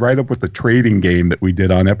the trading game that we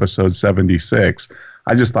did on episode 76.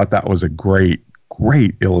 I just thought that was a great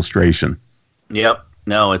illustration. Yep.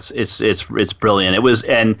 No, it's brilliant. It was,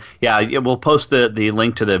 and we'll post the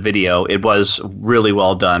link to the video. It was really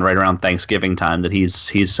well done right around Thanksgiving time that he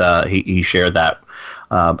shared that.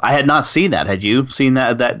 I had not seen that. Had you seen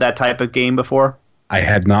that type of game before? I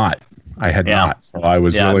had not. So I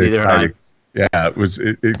was really excited. Yeah,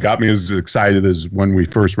 it got me as excited as when we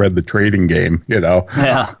first read the trading game, Yeah.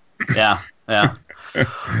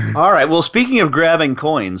 All right. Well, speaking of grabbing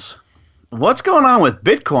coins, what's going on with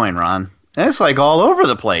Bitcoin, Ron? It's like all over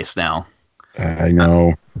the place now. I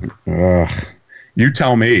know. You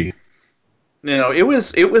tell me.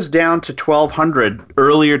 It was down to 1,200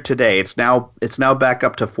 earlier today. It's now back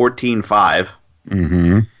up to 14.5.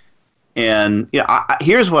 Mm-hmm. And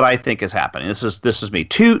here's what I think is happening. This is me.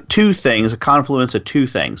 Two things, a confluence of two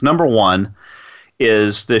things. Number one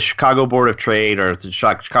is the Chicago Board of Trade or the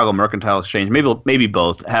Chicago Mercantile Exchange, maybe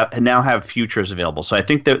both, now have futures available. So I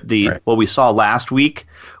think that what we saw last week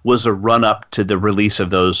was a run up to the release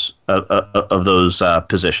of those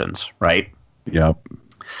positions, right? Yep.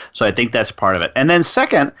 So I think that's part of it. And then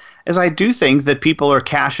second is I do think that people are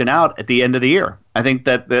cashing out at the end of the year. I think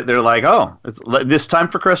that they're like, oh, it's this time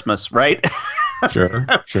for Christmas, right? Sure.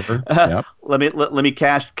 Yep. Let me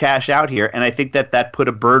cash out here, and I think that put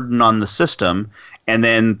a burden on the system, and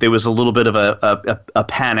then there was a little bit of a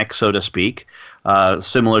panic, so to speak,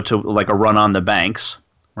 similar to like a run on the banks,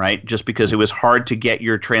 right? Just because it was hard to get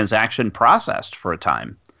your transaction processed for a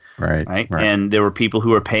time, right? And there were people who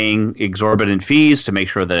were paying exorbitant fees to make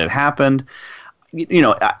sure that it happened.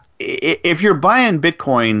 If you're buying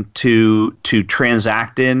Bitcoin to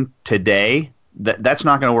transact in today, that's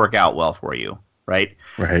not going to work out well for you, right?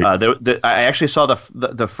 Right. I actually saw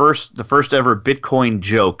the first ever Bitcoin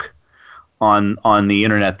joke on the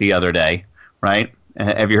internet the other day, right?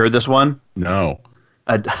 Have you heard this one? No.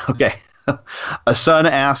 Okay. A son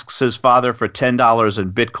asks his father for $10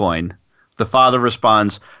 in Bitcoin. The father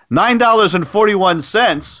responds,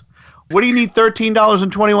 $9.41. What do you need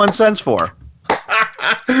 $13.21 for?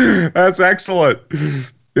 That's excellent.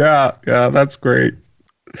 Yeah, that's great.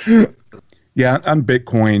 Yeah, on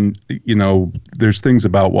Bitcoin, there's things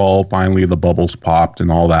about, well, finally the bubbles popped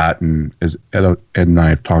and all that. And as Ed and I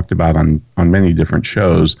have talked about on many different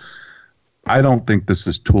shows, I don't think this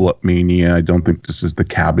is tulip mania. I don't think this is the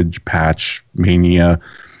Cabbage Patch mania.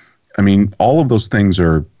 I mean, all of those things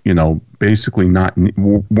are, basically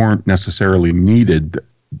weren't necessarily needed.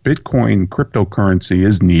 Bitcoin, cryptocurrency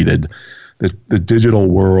is needed. The digital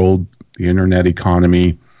world, the internet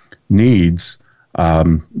economy needs a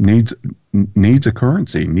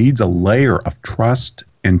currency, needs a layer of trust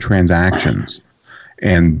and transactions.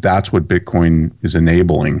 And that's what Bitcoin is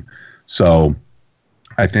enabling. So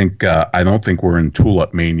I don't think we're in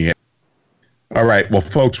tulip mania. All right. Well,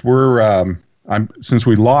 folks, since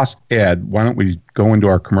we lost Ed, why don't we go into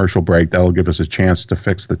our commercial break? That'll give us a chance to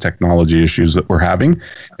fix the technology issues that we're having.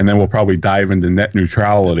 And then we'll probably dive into net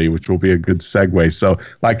neutrality, which will be a good segue. So I'd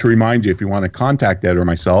like to remind you, if you want to contact Ed or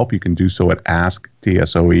myself, you can do so at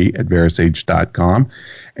asktsoe@verasage.com.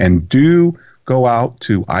 And do go out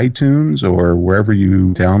to iTunes or wherever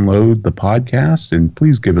you download the podcast, and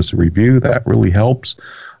please give us a review. That really helps.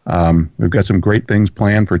 We've got some great things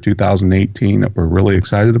planned for 2018 that we're really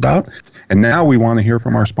excited about. And now we want to hear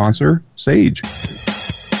from our sponsor, Sage.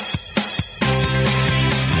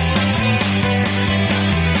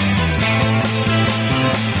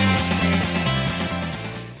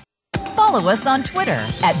 Follow us on Twitter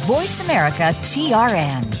at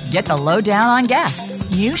VoiceAmericaTRN. Get the lowdown on guests,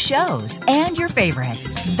 new shows, and your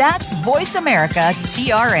favorites. That's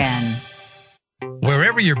VoiceAmericaTRN.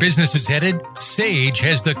 Wherever your business is headed, Sage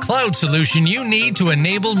has the cloud solution you need to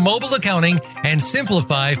enable mobile accounting and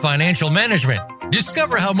simplify financial management.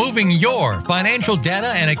 Discover how moving your financial data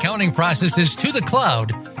and accounting processes to the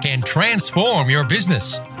cloud can transform your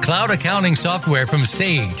business. Cloud accounting software from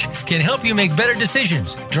Sage can help you make better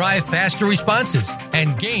decisions, drive faster responses,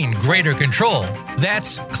 and gain greater control.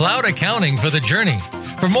 That's cloud accounting for the journey.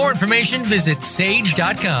 For more information, visit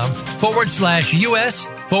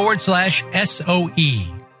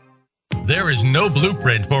sage.com/US/SOE. There is no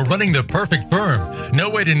blueprint for running the perfect firm, no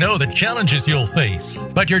way to know the challenges you'll face.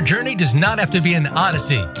 But your journey does not have to be an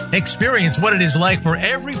odyssey. Experience what it is like for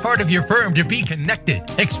every part of your firm to be connected.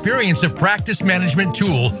 Experience a practice management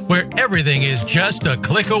tool where everything is just a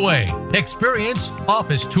click away. Experience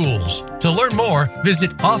Office Tools. To learn more,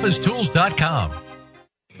 visit officetools.com.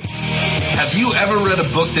 Have you ever read a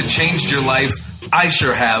book that changed your life? I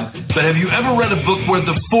sure have. But have you ever read a book where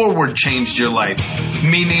the foreword changed your life?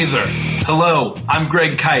 Me neither. Hello, I'm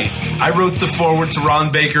Greg Kite. I wrote the foreword to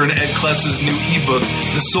Ron Baker and Ed Kless's new ebook,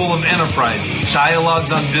 The Soul of Enterprise,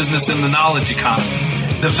 Dialogues on Business and the Knowledge Economy.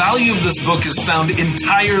 The value of this book is found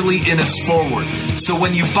entirely in its foreword. So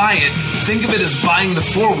when you buy it, think of it as buying the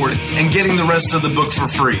foreword and getting the rest of the book for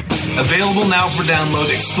free. Available now for download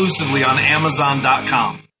exclusively on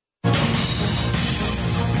Amazon.com.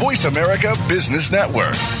 Voice America Business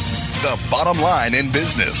Network, the bottom line in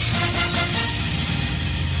business.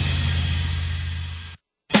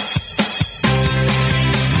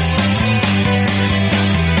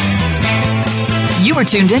 You are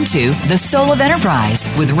tuned into The Soul of Enterprise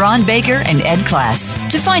with Ron Baker and Ed Kless.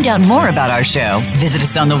 To find out more about our show, visit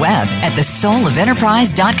us on the web at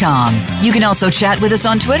thesoulofenterprise.com. You can also chat with us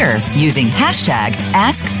on Twitter using hashtag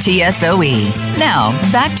AskTSOE. Now,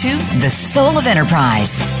 back to The Soul of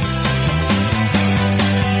Enterprise.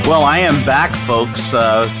 Well, I am back, folks.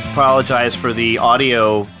 Apologize for the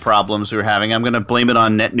audio problems we were having. I'm going to blame it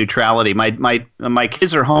on net neutrality. My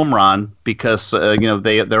kids are home, Ron, because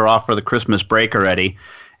they're off for the Christmas break already,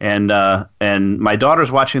 and my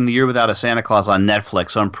daughter's watching The Year Without a Santa Claus on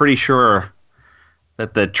Netflix. So I'm pretty sure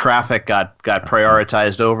that the traffic got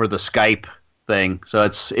prioritized over the Skype thing. So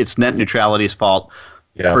it's net neutrality's fault,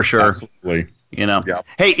 for sure. Absolutely. Yeah.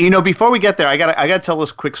 Hey, before we get there, I gotta tell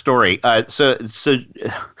this quick story. So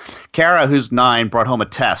Kara, who's 9, brought home a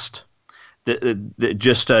test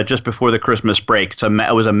just before the Christmas break.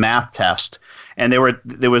 It was a math test, and there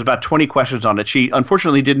was about 20 questions on it. She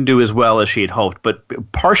unfortunately didn't do as well as she had hoped, but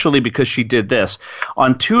partially because she did this.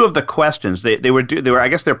 On 2 of the questions, they were I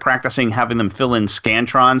guess they're practicing having them fill in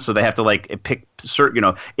Scantrons, so they have to pick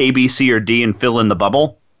certain A, B, C, or D and fill in the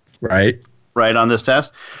bubble. Right on this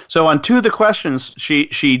test. So on 2 of the questions,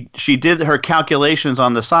 she did her calculations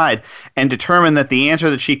on the side and determined that the answer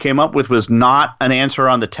that she came up with was not an answer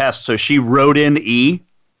on the test. So she wrote in E,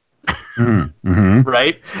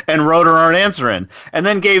 right, and wrote her own answer in, and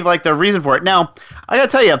then gave the reason for it. Now I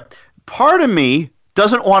gotta tell you, part of me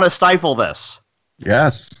doesn't want to stifle this.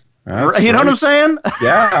 Yes. You know what I'm saying?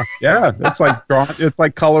 Yeah. It's like drawing. It's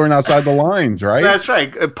like coloring outside the lines, right? That's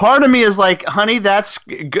right. Part of me is like, honey, that's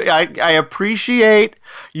good. I appreciate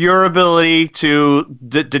your ability to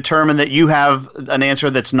determine that you have an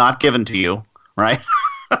answer that's not given to you, right?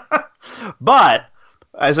 But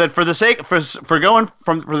I said, for the sake of going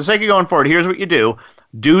forward, here's what you do.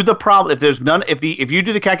 Do the problem. If there's none, if you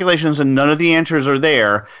do the calculations and none of the answers are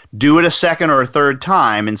there, do it a second or a third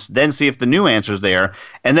time, and then see if the new answer is there.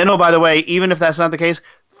 And then, oh, by the way, even if that's not the case,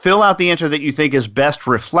 fill out the answer that you think is best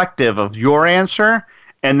reflective of your answer,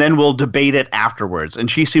 and then we'll debate it afterwards.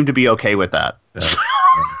 And she seemed to be okay with that.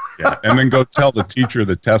 Yeah. And then go tell the teacher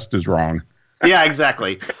the test is wrong. Yeah,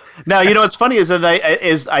 exactly. Now, what's funny is that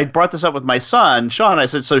I brought this up with my son, Sean. I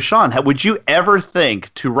said, so Sean, would you ever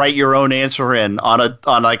think to write your own answer in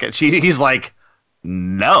he's like,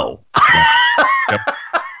 no. Yep.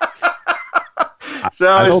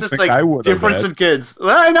 So it's just difference in kids.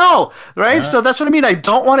 I know, right? Yeah. So that's what I mean. I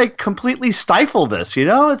don't want to completely stifle this. It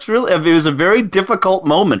was a very difficult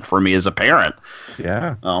moment for me as a parent.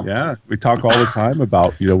 Yeah. Yeah. We talk all the time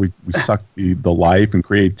about, we suck the life and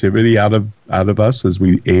creativity out of us as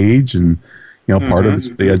we age, and part of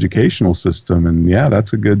it's the educational system, and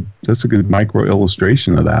that's a good micro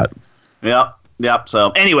illustration of that. Yep.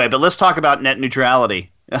 So anyway, but let's talk about net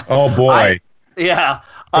neutrality. Oh boy.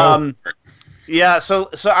 So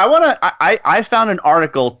I found an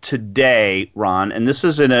article today, Ron, and this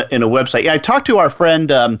is in a website. Yeah, I talked to our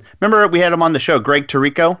friend. Remember we had him on the show, Greg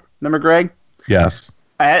Tirico. Remember Greg? Yes.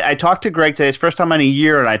 I talked to Greg today. It's the first time in a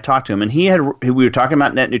year, and I talked to him, and we were talking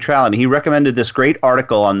about net neutrality. He recommended this great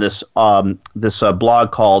article on this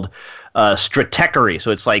blog called Stratechery.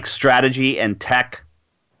 So it's like strategy and tech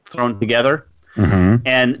thrown together. Mm-hmm.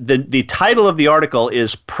 And the title of the article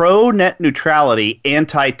is Pro Net Neutrality,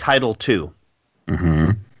 Anti-Title II.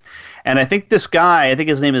 Mm-hmm. And I think this guy, I think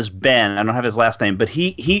his name is Ben. I don't have his last name, but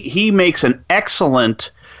he makes an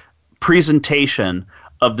excellent presentation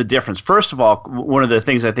of the difference. First of all, one of the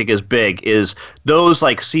things I think is big is those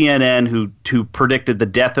like CNN who predicted the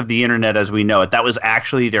death of the internet as we know it. That was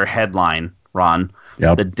actually their headline, Ron.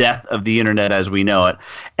 Yep. The death of the internet as we know it.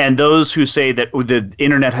 And those who say that the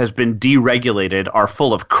internet has been deregulated are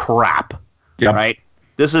full of crap. Yep. Right?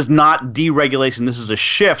 This is not deregulation. This is a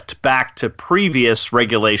shift back to previous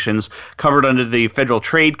regulations covered under the Federal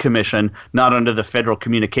Trade Commission, not under the Federal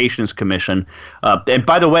Communications Commission. And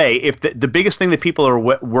by the way, if the biggest thing that people are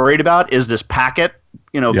worried about is this packet,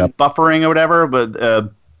 buffering or whatever, but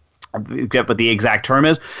what the exact term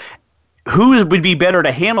is, who would be better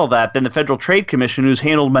to handle that than the Federal Trade Commission, who's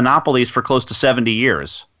handled monopolies for close to 70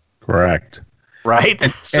 years? Correct. Right?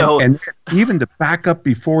 And even to back up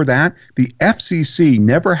before that, the FCC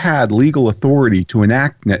never had legal authority to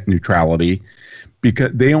enact net neutrality because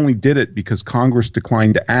they only did it because Congress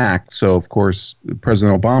declined to act. So, of course,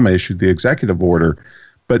 President Obama issued the executive order.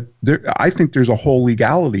 But I think there's a whole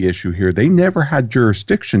legality issue here. They never had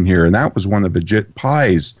jurisdiction here, and that was one of Ajit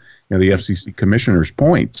Pai's, the FCC commissioner's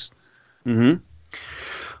points. Mm-hmm.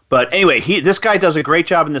 But anyway, this guy does a great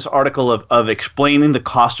job in this article of explaining the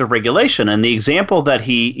cost of regulation. And the example that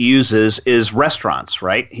he uses is restaurants,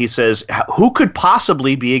 right? He says, who could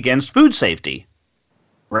possibly be against food safety,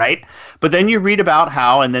 right? But then you read about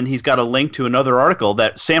how, and then he's got a link to another article,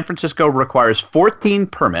 that San Francisco requires 14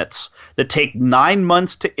 permits that take 9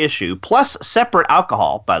 months to issue, plus separate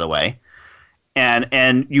alcohol, by the way.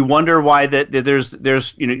 And you wonder why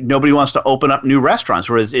there's nobody wants to open up new restaurants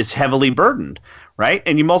where it's heavily burdened. Right,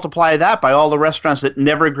 and you multiply that by all the restaurants that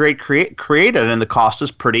never created, and the cost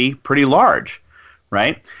is pretty large,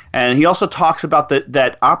 right? And he also talks about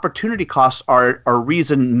that opportunity costs are a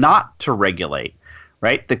reason not to regulate,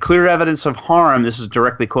 right? The clear evidence of harm. This is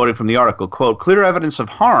directly quoted from the article. Quote: "Clear evidence of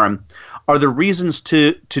harm are the reasons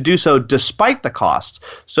to do so despite the costs."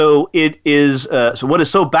 So it is. So what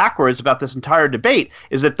is so backwards about this entire debate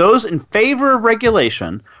is that those in favor of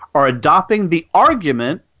regulation are adopting the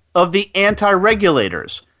argument of the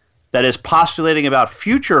anti-regulators, that is postulating about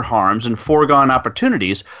future harms and foregone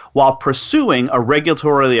opportunities while pursuing a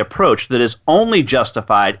regulatory approach that is only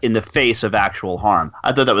justified in the face of actual harm.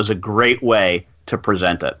 I thought that was a great way to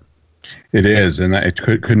present it. It is, and I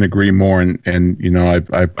couldn't agree more. And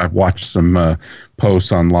I've watched some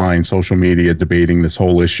posts online, social media, debating this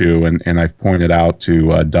whole issue, and I've pointed out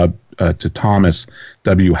to Thomas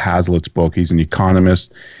W. Hazlitt's book. He's an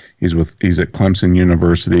economist. He's at Clemson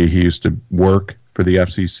University. He used to work for the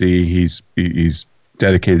FCC. He's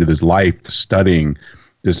dedicated his life to studying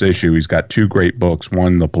this issue. He's got two great books.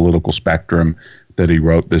 One, The Political Spectrum, that he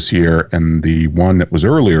wrote this year, and the one that was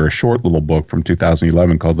earlier, a short little book from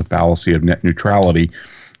 2011 called The Fallacy of Net Neutrality.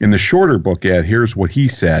 In the shorter book, Ed, here's what he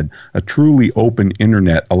said: "A truly open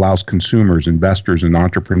internet allows consumers, investors, and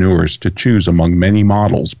entrepreneurs to choose among many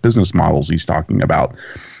models," business models he's talking about.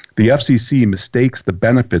 "The FCC mistakes the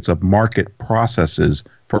benefits of market processes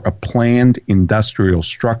for a planned industrial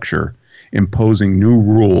structure, imposing new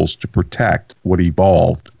rules to protect what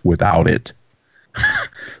evolved without it."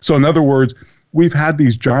 So in other words, we've had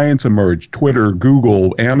these giants emerge: Twitter,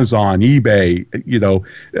 Google, Amazon, eBay.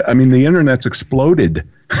 The internet's exploded.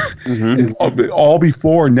 Mm-hmm. All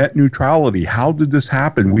before net neutrality. How did this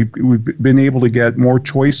happen? We've been able to get more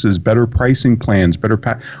choices, better pricing plans,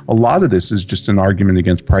 a lot of this is just an argument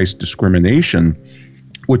against price discrimination,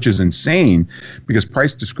 which is insane because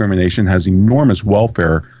price discrimination has enormous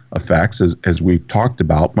welfare effects, as we've talked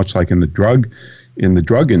about, much like in the drug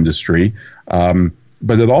industry.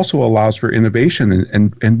 But it also allows for innovation.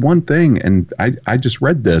 And one thing, and I just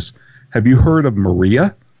read this. Have you heard of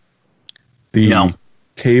Maria? No.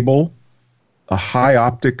 Cable, a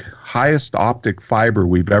highest optic fiber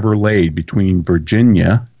we've ever laid between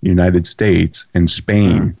Virginia, United States, and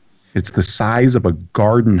Spain. It's the size of a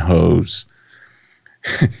garden hose.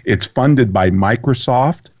 It's funded by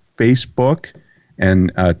Microsoft, Facebook,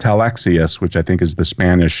 and Telexius, which I think is the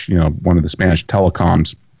Spanish, one of the Spanish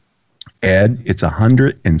telecoms. Ed, it's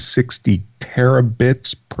 160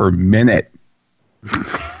 terabits per minute.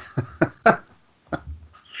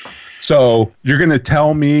 So you're going to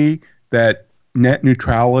tell me that net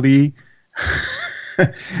neutrality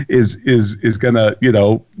is going to,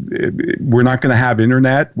 we're not going to have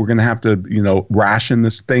internet. We're going to have to, ration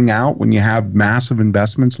this thing out when you have massive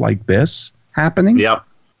investments like this happening. Yep.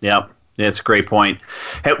 Yeah, it's a great point.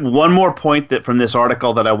 Hey, one more point that from this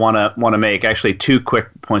article that I want to make. Actually, two quick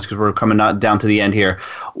points because we're coming down to the end here.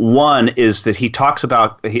 One is that he talks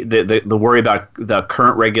about the worry about the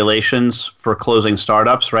current regulations for closing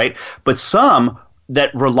startups, right? But some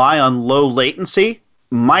that rely on low latency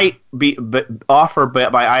might be offered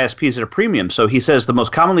by ISPs at a premium. So he says the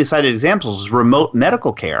most commonly cited examples is remote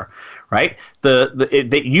medical care. Right,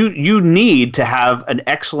 you need to have an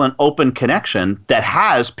excellent open connection that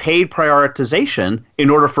has paid prioritization in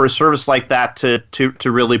order for a service like that to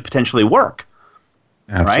really potentially work.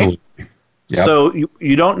 Absolutely. Right. Yep. So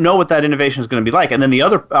you don't know what that innovation is going to be like. And then the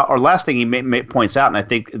other or last thing he points out, and I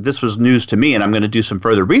think this was news to me, and I'm going to do some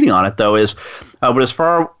further reading on it though, is what is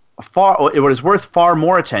worth far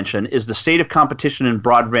more attention is the state of competition in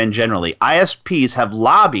broadband generally. ISPs have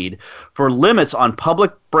lobbied for limits on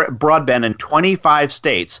public broadband in 25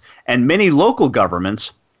 states, and many local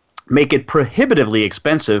governments make it prohibitively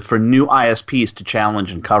expensive for new ISPs to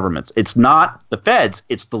challenge in governments. It's not the feds,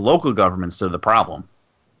 it's the local governments that are the problem.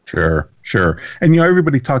 Sure. And,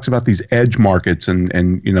 everybody talks about these edge markets and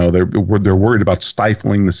they're worried about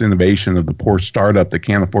stifling this innovation of the poor startup that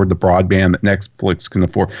can't afford the broadband that Netflix can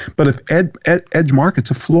afford. But if edge markets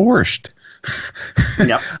have flourished,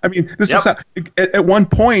 yep. I mean, this is at one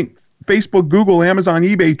point, Facebook, Google, Amazon,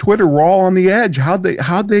 eBay, Twitter were all on the edge. How'd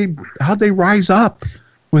they rise up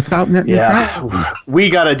without net neutrality? We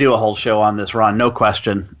got to do a whole show on this, Ron. No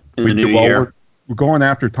question. In the new year. We're going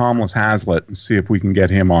after Thomas Hazlitt and see if we can get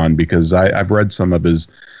him on because I've read some of his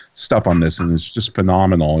stuff on this and it's just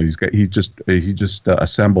phenomenal. He just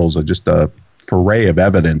assembles a foray of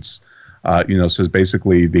evidence. Says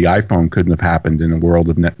basically the iPhone couldn't have happened in a world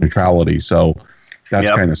of net neutrality. So that's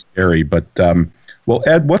kind of scary. But well,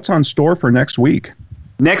 Ed, what's on store for next week?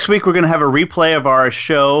 Next week, we're going to have a replay of our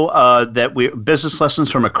show Business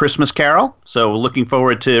Lessons from a Christmas Carol. So we're looking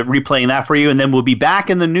forward to replaying that for you. And then we'll be back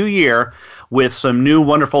in the new year with some new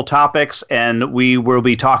wonderful topics. And we will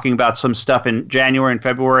be talking about some stuff in January and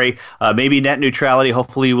February, maybe net neutrality.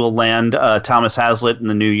 Hopefully we'll land Thomas Hazlitt in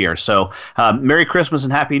the new year. So Merry Christmas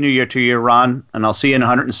and Happy New Year to you, Ron. And I'll see you in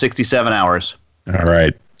 167 hours. All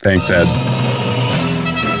right. Thanks, Ed.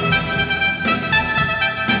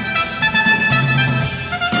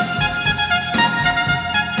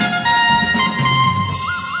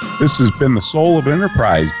 This has been The Soul of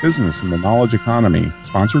Enterprise, Business and the Knowledge Economy,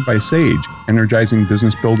 sponsored by Sage, energizing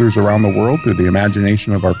business builders around the world through the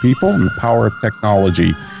imagination of our people and the power of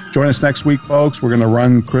technology. Join us next week, folks. We're going to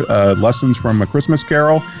run lessons from A Christmas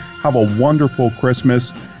Carol. Have a wonderful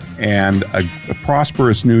Christmas and a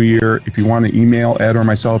prosperous New Year. If you want to email Ed or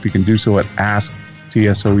myself, you can do so at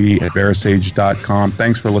asktsoe@verasage.com.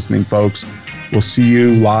 Thanks for listening, folks. We'll see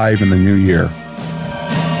you live in the new year.